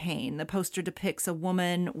this campaign. The poster depicts a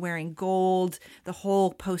woman wearing gold. The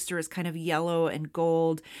whole poster is kind of yellow and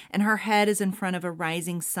gold, and her head is in front of a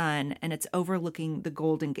rising sun, and it's overlooking the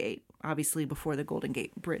Golden Gate, obviously before the Golden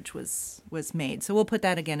Gate Bridge was made. So we'll put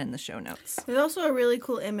that again in the show notes. There's also a really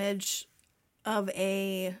cool image of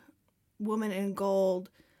a woman in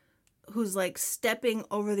gold who's like stepping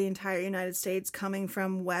over the entire United States, coming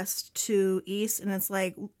from west to east, and it's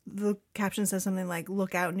like the caption says something like,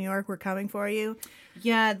 "Look out, New York, we're coming for you."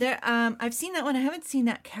 Yeah, there. I've seen that one. I haven't seen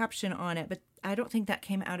that caption on it, but I don't think that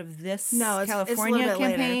came out of this California it's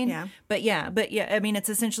campaign. Later, yeah. But yeah. I mean, it's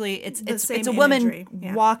essentially it's a woman imagery.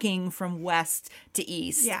 Yeah. walking from west to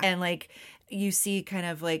east, yeah. and like you see kind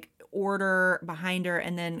of like order behind her,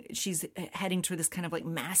 and then she's heading toward this kind of like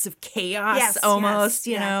massive chaos almost,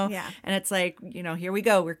 you know. Yeah. And it's like, here we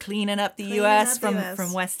go. We're cleaning up the U.S.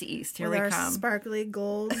 from west to east. Here with we our come. Sparkly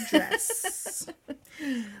gold dress.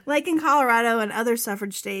 Like in Colorado and other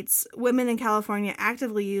suffrage states, women in California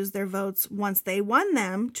actively used their votes once they won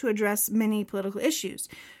them to address many political issues,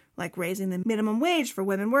 like raising the minimum wage for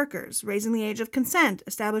women workers, raising the age of consent,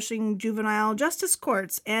 establishing juvenile justice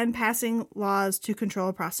courts, and passing laws to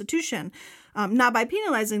control prostitution, not by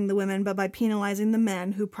penalizing the women, but by penalizing the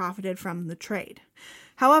men who profited from the trade.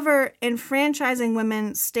 However, enfranchising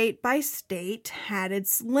women state by state had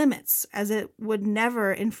its limits, as it would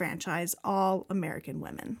never enfranchise all American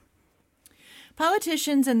women.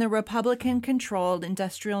 Politicians in the Republican-controlled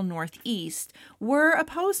industrial Northeast were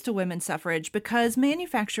opposed to women's suffrage because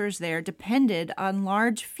manufacturers there depended on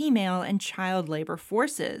large female and child labor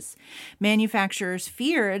forces. Manufacturers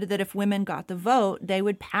feared that if women got the vote, they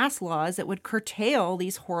would pass laws that would curtail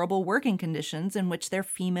these horrible working conditions in which their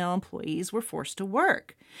female employees were forced to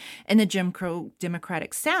work. In the Jim Crow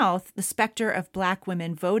Democratic South, the specter of black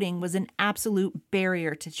women voting was an absolute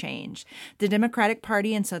barrier to change. The Democratic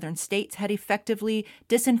Party in southern states had effectively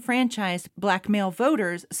disenfranchised black male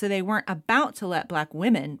voters, so they weren't about to let black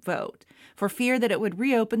women vote, for fear that it would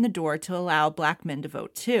reopen the door to allow black men to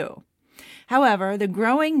vote too. However, the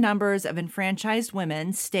growing numbers of enfranchised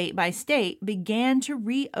women, state by state, began to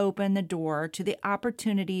reopen the door to the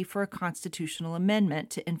opportunity for a constitutional amendment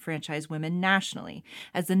to enfranchise women nationally,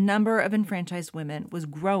 as the number of enfranchised women was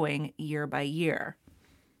growing year by year.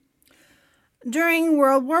 During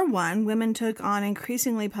World War I, women took on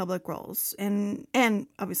increasingly public roles, and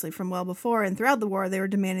obviously from well before and throughout the war, they were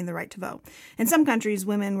demanding the right to vote. In some countries,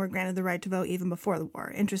 women were granted the right to vote even before the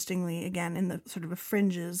war, interestingly, again, in the sort of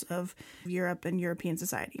fringes of Europe and European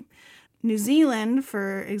society. New Zealand,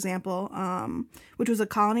 for example, which was a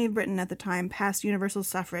colony of Britain at the time, passed universal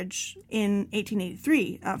suffrage in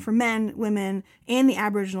 1883 for men, women, and the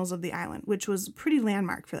Aboriginals of the island, which was pretty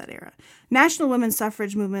landmark for that era. National women's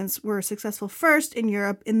suffrage movements were successful first in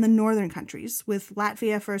Europe in the northern countries, with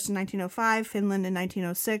Latvia first in 1905, Finland in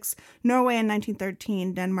 1906, Norway in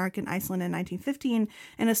 1913, Denmark and Iceland in 1915,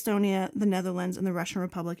 and Estonia, the Netherlands, and the Russian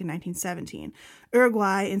Republic in 1917.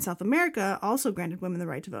 Uruguay in South America also granted women the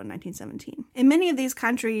right to vote in 1917. In many of these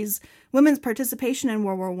countries, women's participation in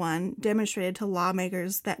World War I demonstrated to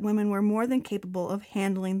lawmakers that women were more than capable of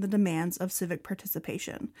handling the demands of civic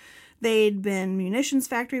participation. They'd been munitions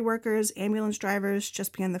factory workers, ambulance drivers,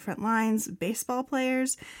 just beyond the front lines, baseball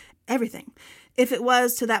players, everything. If it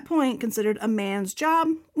was, to that point, considered a man's job,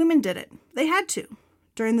 women did it. They had to,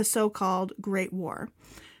 during the so-called Great War.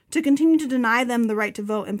 To continue to deny them the right to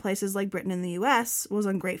vote in places like Britain and the U.S. was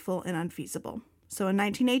ungrateful and unfeasible. So in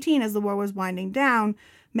 1918, as the war was winding down,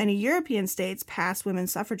 many European states passed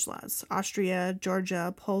women's suffrage laws. Austria,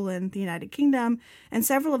 Georgia, Poland, the United Kingdom, and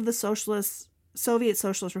several of the Soviet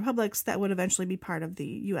socialist republics that would eventually be part of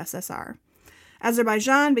the USSR.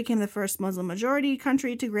 Azerbaijan became the first Muslim-majority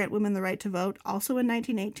country to grant women the right to vote, also in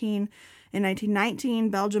 1918. In 1919,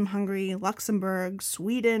 Belgium, Hungary, Luxembourg,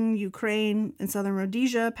 Sweden, Ukraine, and southern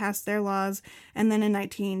Rhodesia passed their laws. And then in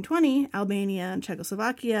 1920, Albania and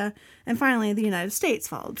Czechoslovakia, and finally the United States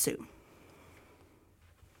followed suit.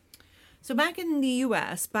 So back in the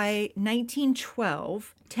U.S., by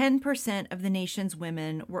 1912, 10% of the nation's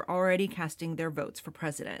women were already casting their votes for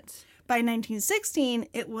president. By 1916,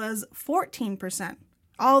 it was 14%.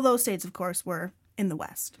 All those states, of course, were in the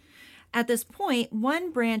West. At this point,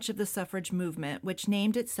 one branch of the suffrage movement, which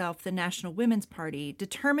named itself the National Women's Party,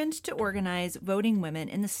 determined to organize voting women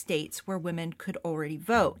in the states where women could already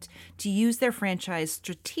vote, to use their franchise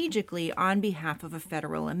strategically on behalf of a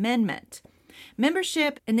federal amendment.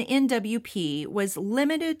 Membership in the NWP was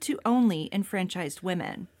limited to only enfranchised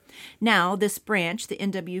women. Now, this branch, the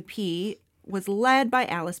NWP, was led by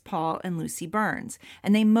Alice Paul and Lucy Burns,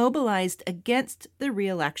 and they mobilized against the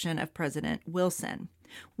re-election of President Wilson.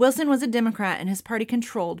 Wilson was a Democrat, and his party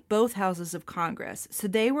controlled both houses of Congress, so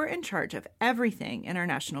they were in charge of everything in our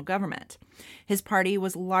national government. His party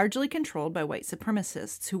was largely controlled by white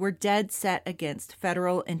supremacists who were dead set against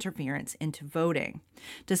federal interference into voting.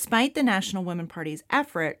 Despite the National Women Party's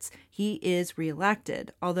efforts, he is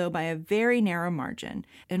reelected, although by a very narrow margin,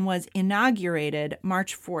 and was inaugurated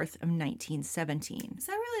March 4th of 1917. Is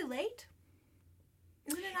that really late?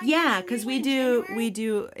 Yeah, because we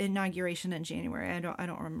do inauguration in January. I don't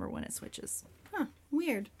remember when it switches. Huh,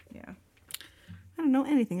 weird. Yeah. I don't know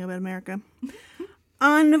anything about America.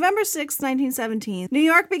 On November 6, 1917, New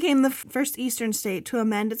York became the first eastern state to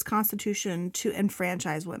amend its constitution to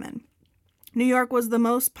enfranchise women. New York was the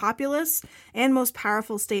most populous and most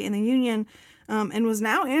powerful state in the Union, and was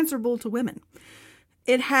now answerable to women.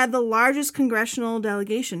 It had the largest congressional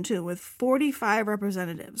delegation, too, with 45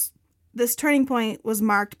 representatives. This turning point was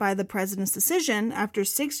marked by the president's decision, after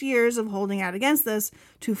 6 years of holding out against this,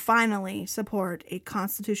 to finally support a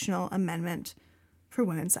constitutional amendment for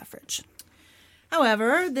women's suffrage.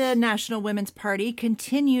 However, the National Women's Party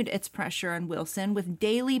continued its pressure on Wilson with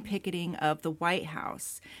daily picketing of the White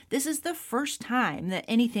House. This is the first time that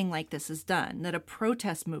anything like this is done, that a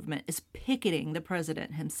protest movement is picketing the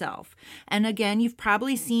president himself. And again, you've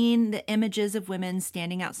probably seen the images of women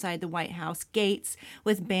standing outside the White House gates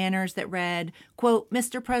with banners that read, quote,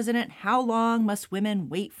 "Mr. President, how long must women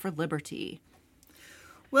wait for liberty?"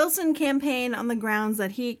 Wilson campaigned on the grounds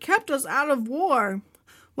that he kept us out of war.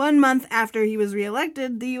 1 month after he was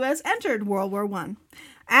reelected, the U.S. entered World War I.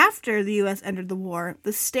 After the U.S. entered the war,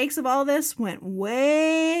 the stakes of all this went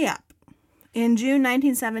way up. In June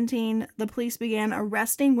 1917, the police began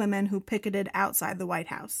arresting women who picketed outside the White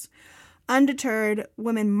House. Undeterred,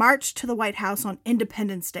 women marched to the White House on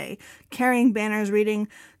Independence Day, carrying banners reading,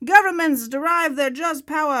 "Governments derive their just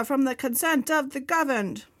power from the consent of the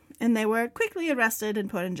governed," and they were quickly arrested and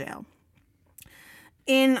put in jail.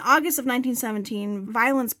 In August of 1917,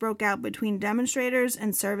 violence broke out between demonstrators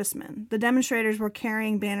and servicemen. The demonstrators were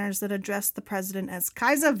carrying banners that addressed the president as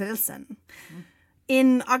Kaiser Wilson.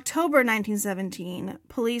 In October 1917,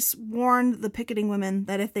 police warned the picketing women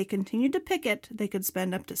that if they continued to picket, they could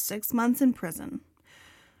spend up to 6 months in prison.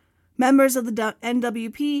 Members of the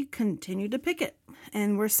NWP continued to picket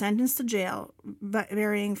and were sentenced to jail,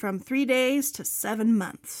 varying from 3 days to 7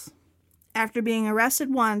 months. After being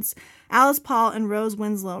arrested once, Alice Paul and Rose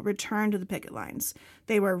Winslow returned to the picket lines.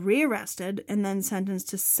 They were rearrested and then sentenced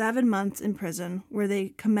to 7 months in prison, where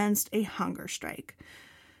they commenced a hunger strike.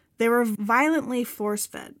 They were violently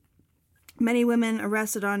force-fed. Many women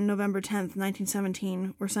arrested on November 10,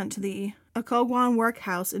 1917, were sent to the Occoquan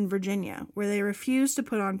Workhouse in Virginia, where they refused to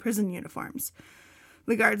put on prison uniforms.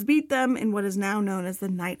 The guards beat them in what is now known as the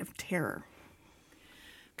Night of Terror.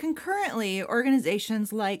 Concurrently,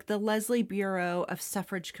 organizations like the Leslie Bureau of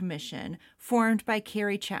Suffrage Commission, formed by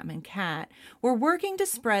Carrie Chapman Catt, were working to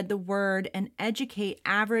spread the word and educate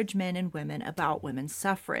average men and women about women's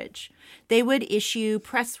suffrage. They would issue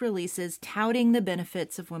press releases touting the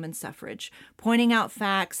benefits of women's suffrage, pointing out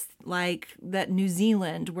facts like that New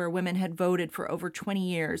Zealand, where women had voted for over 20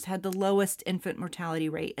 years, had the lowest infant mortality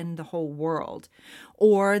rate in the whole world.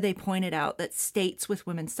 Or they pointed out that states with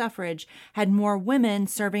women's suffrage had more women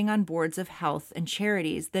serving on boards of health and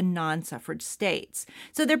charities than non-suffrage states.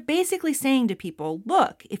 So they're basically saying to people,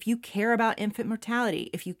 look, if you care about infant mortality,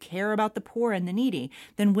 if you care about the poor and the needy,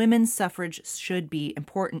 then women's suffrage should be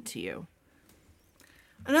important to you.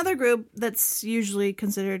 Another group that's usually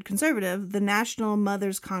considered conservative, the National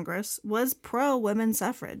Mothers Congress, was pro-women's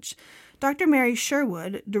suffrage. Dr. Mary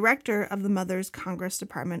Sherwood, director of the Mothers Congress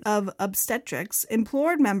Department of Obstetrics,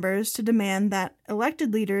 implored members to demand that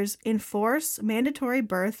elected leaders enforce mandatory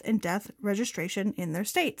birth and death registration in their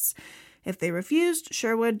states. If they refused,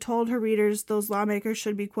 Sherwood told her readers those lawmakers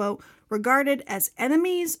should be, quote, regarded as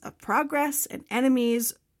enemies of progress and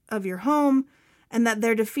enemies of your home, and that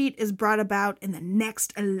their defeat is brought about in the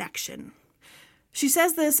next election. She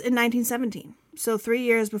says this in 1917. so 3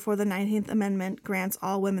 years before the 19th Amendment grants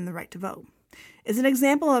all women the right to vote, is an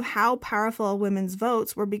example of how powerful women's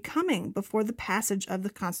votes were becoming before the passage of the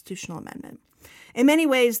constitutional amendment. In many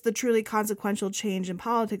ways, the truly consequential change in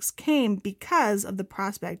politics came because of the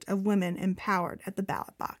prospect of women empowered at the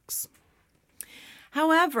ballot box.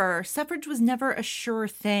 However, suffrage was never a sure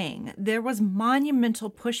thing. There was monumental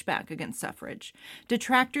pushback against suffrage.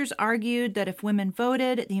 Detractors argued that if women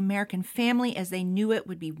voted, the American family as they knew it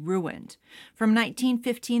would be ruined. From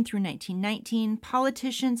 1915 through 1919,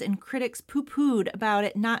 politicians and critics poo-pooed about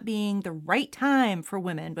it not being the right time for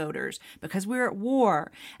women voters because we were at war,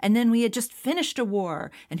 and then we had just finished a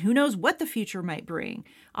war, and who knows what the future might bring.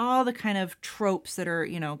 All the kind of tropes that are,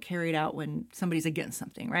 carried out when somebody's against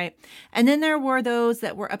something, right? And then there were those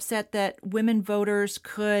that were upset that women voters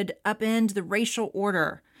could upend the racial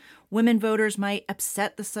order. Women voters might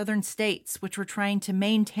upset the southern states, which were trying to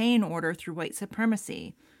maintain order through white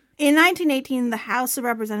supremacy. In 1918, the House of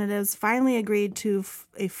Representatives finally agreed to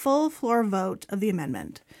a full floor vote of the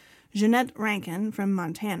amendment. Jeannette Rankin from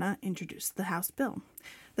Montana introduced the House bill.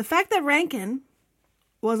 The fact that Rankin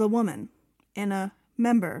was a woman and a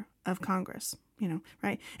member of Congress,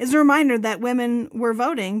 right, is a reminder that women were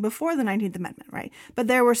voting before the 19th Amendment, right? But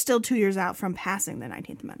they were still 2 years out from passing the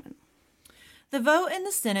 19th Amendment. The vote in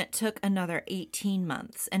the Senate took another 18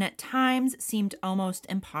 months and at times seemed almost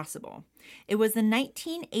impossible. It was the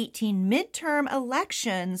 1918 midterm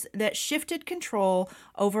elections that shifted control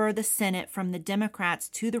over the Senate from the Democrats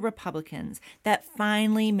to the Republicans that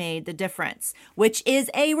finally made the difference, which is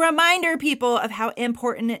a reminder, people, of how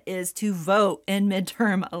important it is to vote in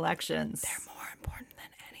midterm elections. They're more important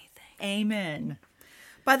than anything. Amen.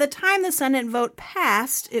 By the time the Senate vote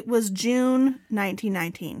passed, it was June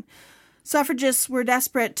 1919. Suffragists were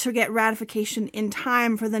desperate to get ratification in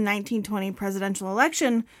time for the 1920 presidential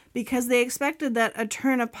election because they expected that a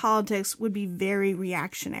turn of politics would be very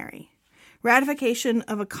reactionary. Ratification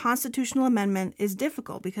of a constitutional amendment is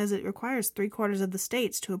difficult because it requires 3/4 of the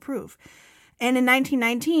states to approve. And in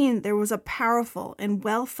 1919, there was a powerful and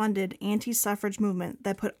well-funded anti-suffrage movement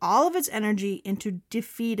that put all of its energy into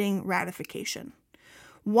defeating ratification.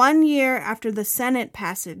 1 year after the Senate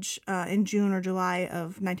passage in June or July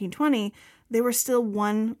of 1920, they were still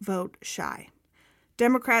one vote shy.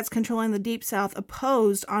 Democrats controlling the Deep South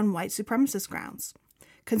opposed on white supremacist grounds.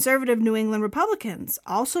 Conservative New England Republicans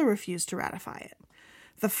also refused to ratify it.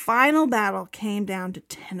 The final battle came down to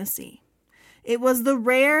Tennessee. It was the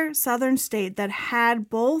rare southern state that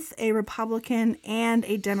had both a Republican and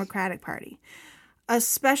a Democratic Party. A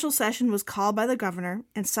special session was called by the governor,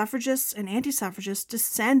 and suffragists and anti-suffragists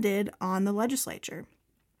descended on the legislature.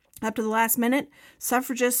 Up to the last minute,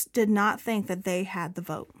 suffragists did not think that they had the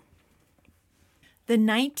vote. The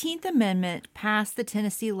 19th Amendment passed the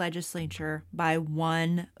Tennessee legislature by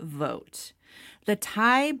 1 vote. The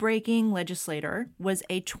tie-breaking legislator was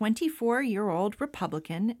a 24-year-old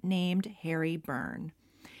Republican named Harry Byrne.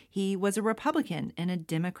 He was a Republican in a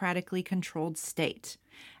democratically controlled state.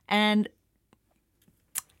 And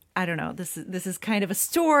I don't know, this is kind of a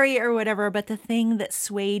story or whatever, but the thing that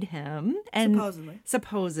swayed him, and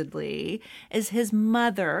supposedly, is his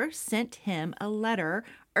mother sent him a letter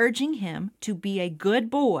urging him to be a good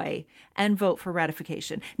boy and vote for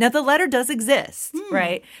ratification. Now, the letter does exist,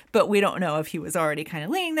 right? But we don't know if he was already kind of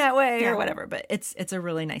leaning that way or whatever. But it's a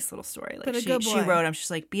really nice little story. Like she wrote him,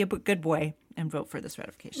 she's like, be a good boy and vote for this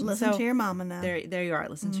ratification. Listen to your mama now. There you are.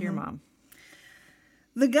 Listen to your mom.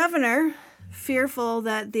 The governor, fearful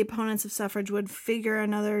that the opponents of suffrage would figure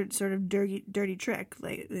another sort of dirty trick,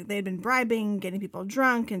 like they'd been bribing, getting people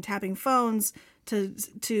drunk, and tapping phones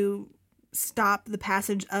to stop the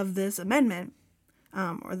passage of this amendment,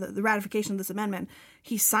 or the ratification of this amendment,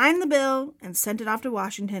 he signed the bill and sent it off to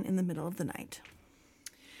Washington in the middle of the night.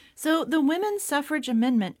 So the women's suffrage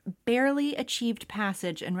amendment barely achieved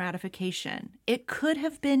passage and ratification. It could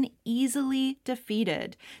have been easily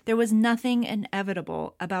defeated. There was nothing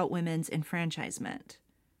inevitable about women's enfranchisement.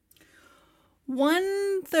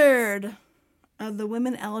 1/3 of the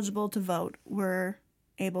women eligible to vote were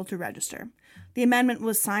able to register. The amendment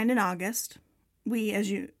was signed in August. We,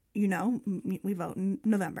 as you know, we vote in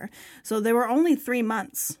November. So there were only 3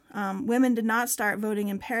 months. Women did not start voting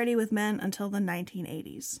in parity with men until the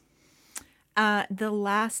 1980s. The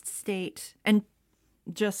last state, and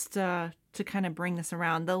just to kind of bring this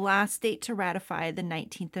around, the last state to ratify the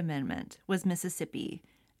 19th Amendment was Mississippi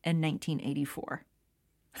in 1984.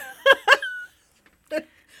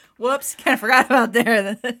 Whoops, kind of forgot about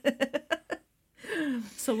there.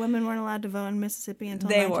 So women weren't allowed to vote in Mississippi until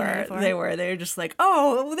They 1984? They were just like,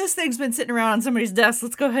 oh, this thing's been sitting around on somebody's desk.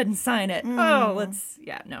 Let's go ahead and sign it.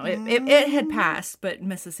 It had passed, but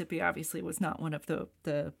Mississippi obviously was not one of the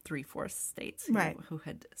 3/4 states who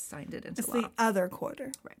had signed it into law. It's the other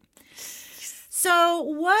quarter. Right. So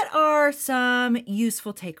what are some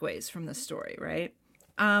useful takeaways from this story, right?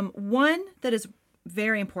 One that is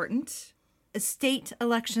very important is state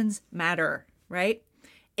elections matter, right?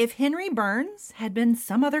 If Henry Burns had been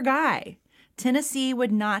some other guy, Tennessee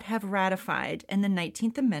would not have ratified, and the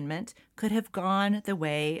 19th Amendment could have gone the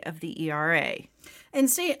way of the ERA. And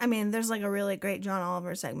there's like a really great John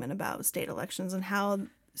Oliver segment about state elections and how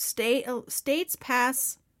states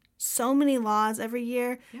pass so many laws every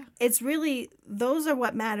year. Yeah. It's really, those are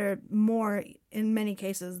what matter more in many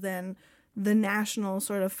cases than the national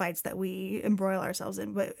sort of fights that we embroil ourselves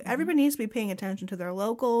in. But everybody needs to be paying attention to their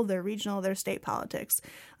local, their regional, their state politics.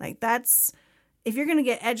 Like that's, if you're going to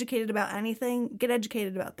get educated about anything, get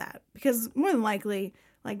educated about that. Because more than likely,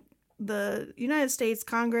 like the United States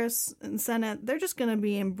Congress and Senate, they're just going to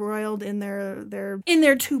be embroiled in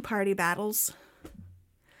their two-party battles.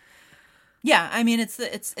 Yeah, I mean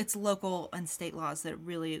it's local and state laws that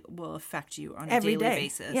really will affect you on a every daily day.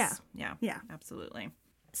 basis. Yeah, absolutely.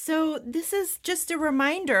 So this is just a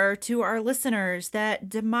reminder to our listeners that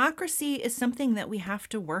democracy is something that we have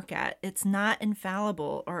to work at. It's not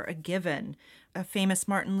infallible or a given. A famous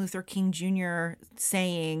Martin Luther King Jr.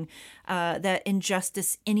 saying that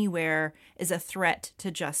injustice anywhere is a threat to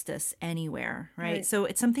justice anywhere, right? So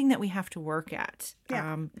it's something that we have to work at.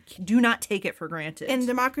 Yeah. Do not take it for granted. And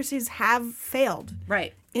democracies have failed.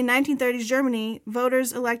 Right. In 1930s Germany,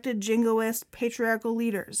 voters elected jingoist patriarchal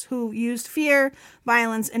leaders who used fear,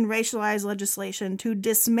 violence, and racialized legislation to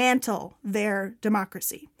dismantle their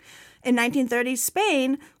democracy. In 1930s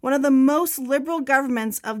Spain, one of the most liberal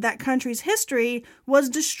governments of that country's history was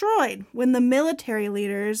destroyed when the military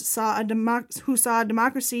leaders who saw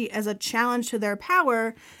democracy as a challenge to their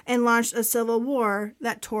power and launched a civil war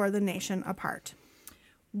that tore the nation apart.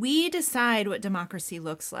 We decide what democracy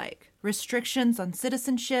looks like. Restrictions on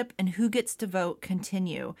citizenship and who gets to vote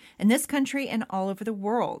continue in this country and all over the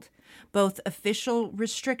world. Both official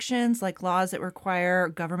restrictions, like laws that require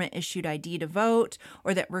government-issued ID to vote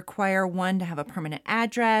or that require one to have a permanent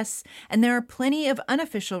address. And there are plenty of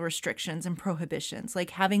unofficial restrictions and prohibitions,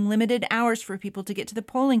 like having limited hours for people to get to the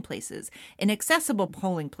polling places, inaccessible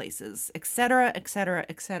polling places, et cetera, et cetera,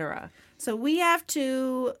 et cetera. So we have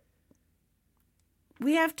to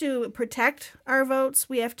protect our votes.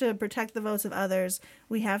 We have to protect the votes of others.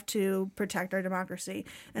 We have to protect our democracy.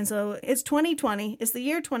 And so it's 2020. It's the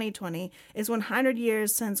year 2020. It's 100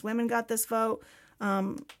 years since women got this vote.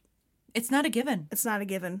 It's not a given. It's not a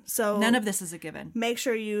given. So none of this is a given. Make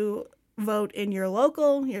sure you vote in your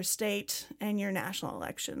local, your state, and your national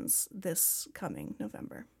elections this coming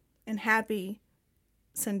November. And happy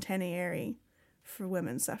centenary for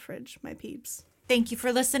women's suffrage, my peeps. Thank you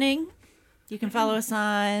for listening. You can follow us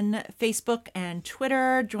on Facebook and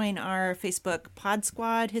Twitter. Join our Facebook Pod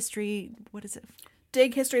Squad History. What is it?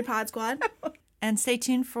 Dig History Pod Squad. And stay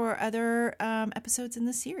tuned for other episodes in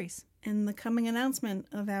this series. And the coming announcement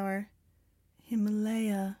of our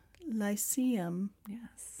Himalaya Lyceum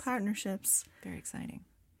partnerships. Very exciting.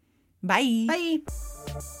 Bye. Bye.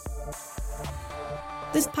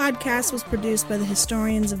 This podcast was produced by the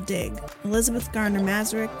historians of DIG, Elizabeth Garner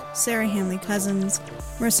Mazurek, Sarah Hanley Cousins,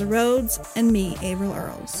 Marissa Rhodes, and me, Avril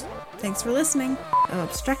Earls. Thanks for listening.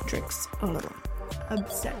 Obstetrics, a little.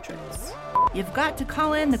 Obstetrics. You've got to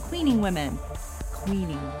call in the Queening Women.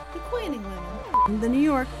 Queening. The Queening Women. The New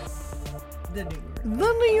York. The New York. The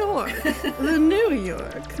New York. The New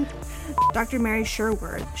York. Dr. Mary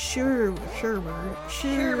Sherwood. Sherwood.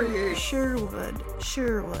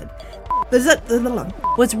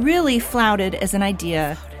 Was really flouted as an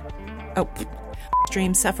idea.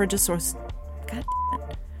 Stream suffragist source. God damn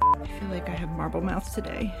it. I feel like I have marble mouth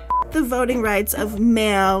today. The voting rights of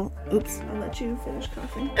male. Oops, I'll let you finish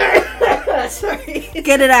coughing. Sorry.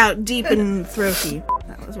 Get it out deep and throaty.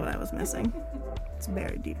 That was what I was missing. It's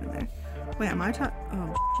buried deep in there. Wait, am I talking?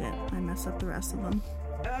 Oh, shit. I messed up the rest of them.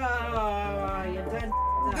 Oh, you done.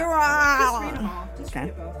 Just read them all.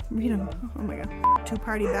 Okay. Read them. Oh my god.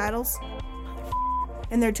 Two-party battles.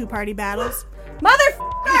 And they're two-party battles.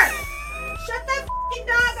 Motherfucker! Shut that f***ing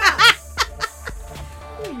dog up!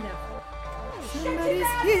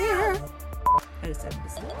 Somebody's here. I just said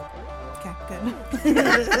this. Okay, good.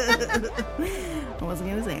 I wasn't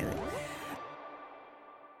going to say anything.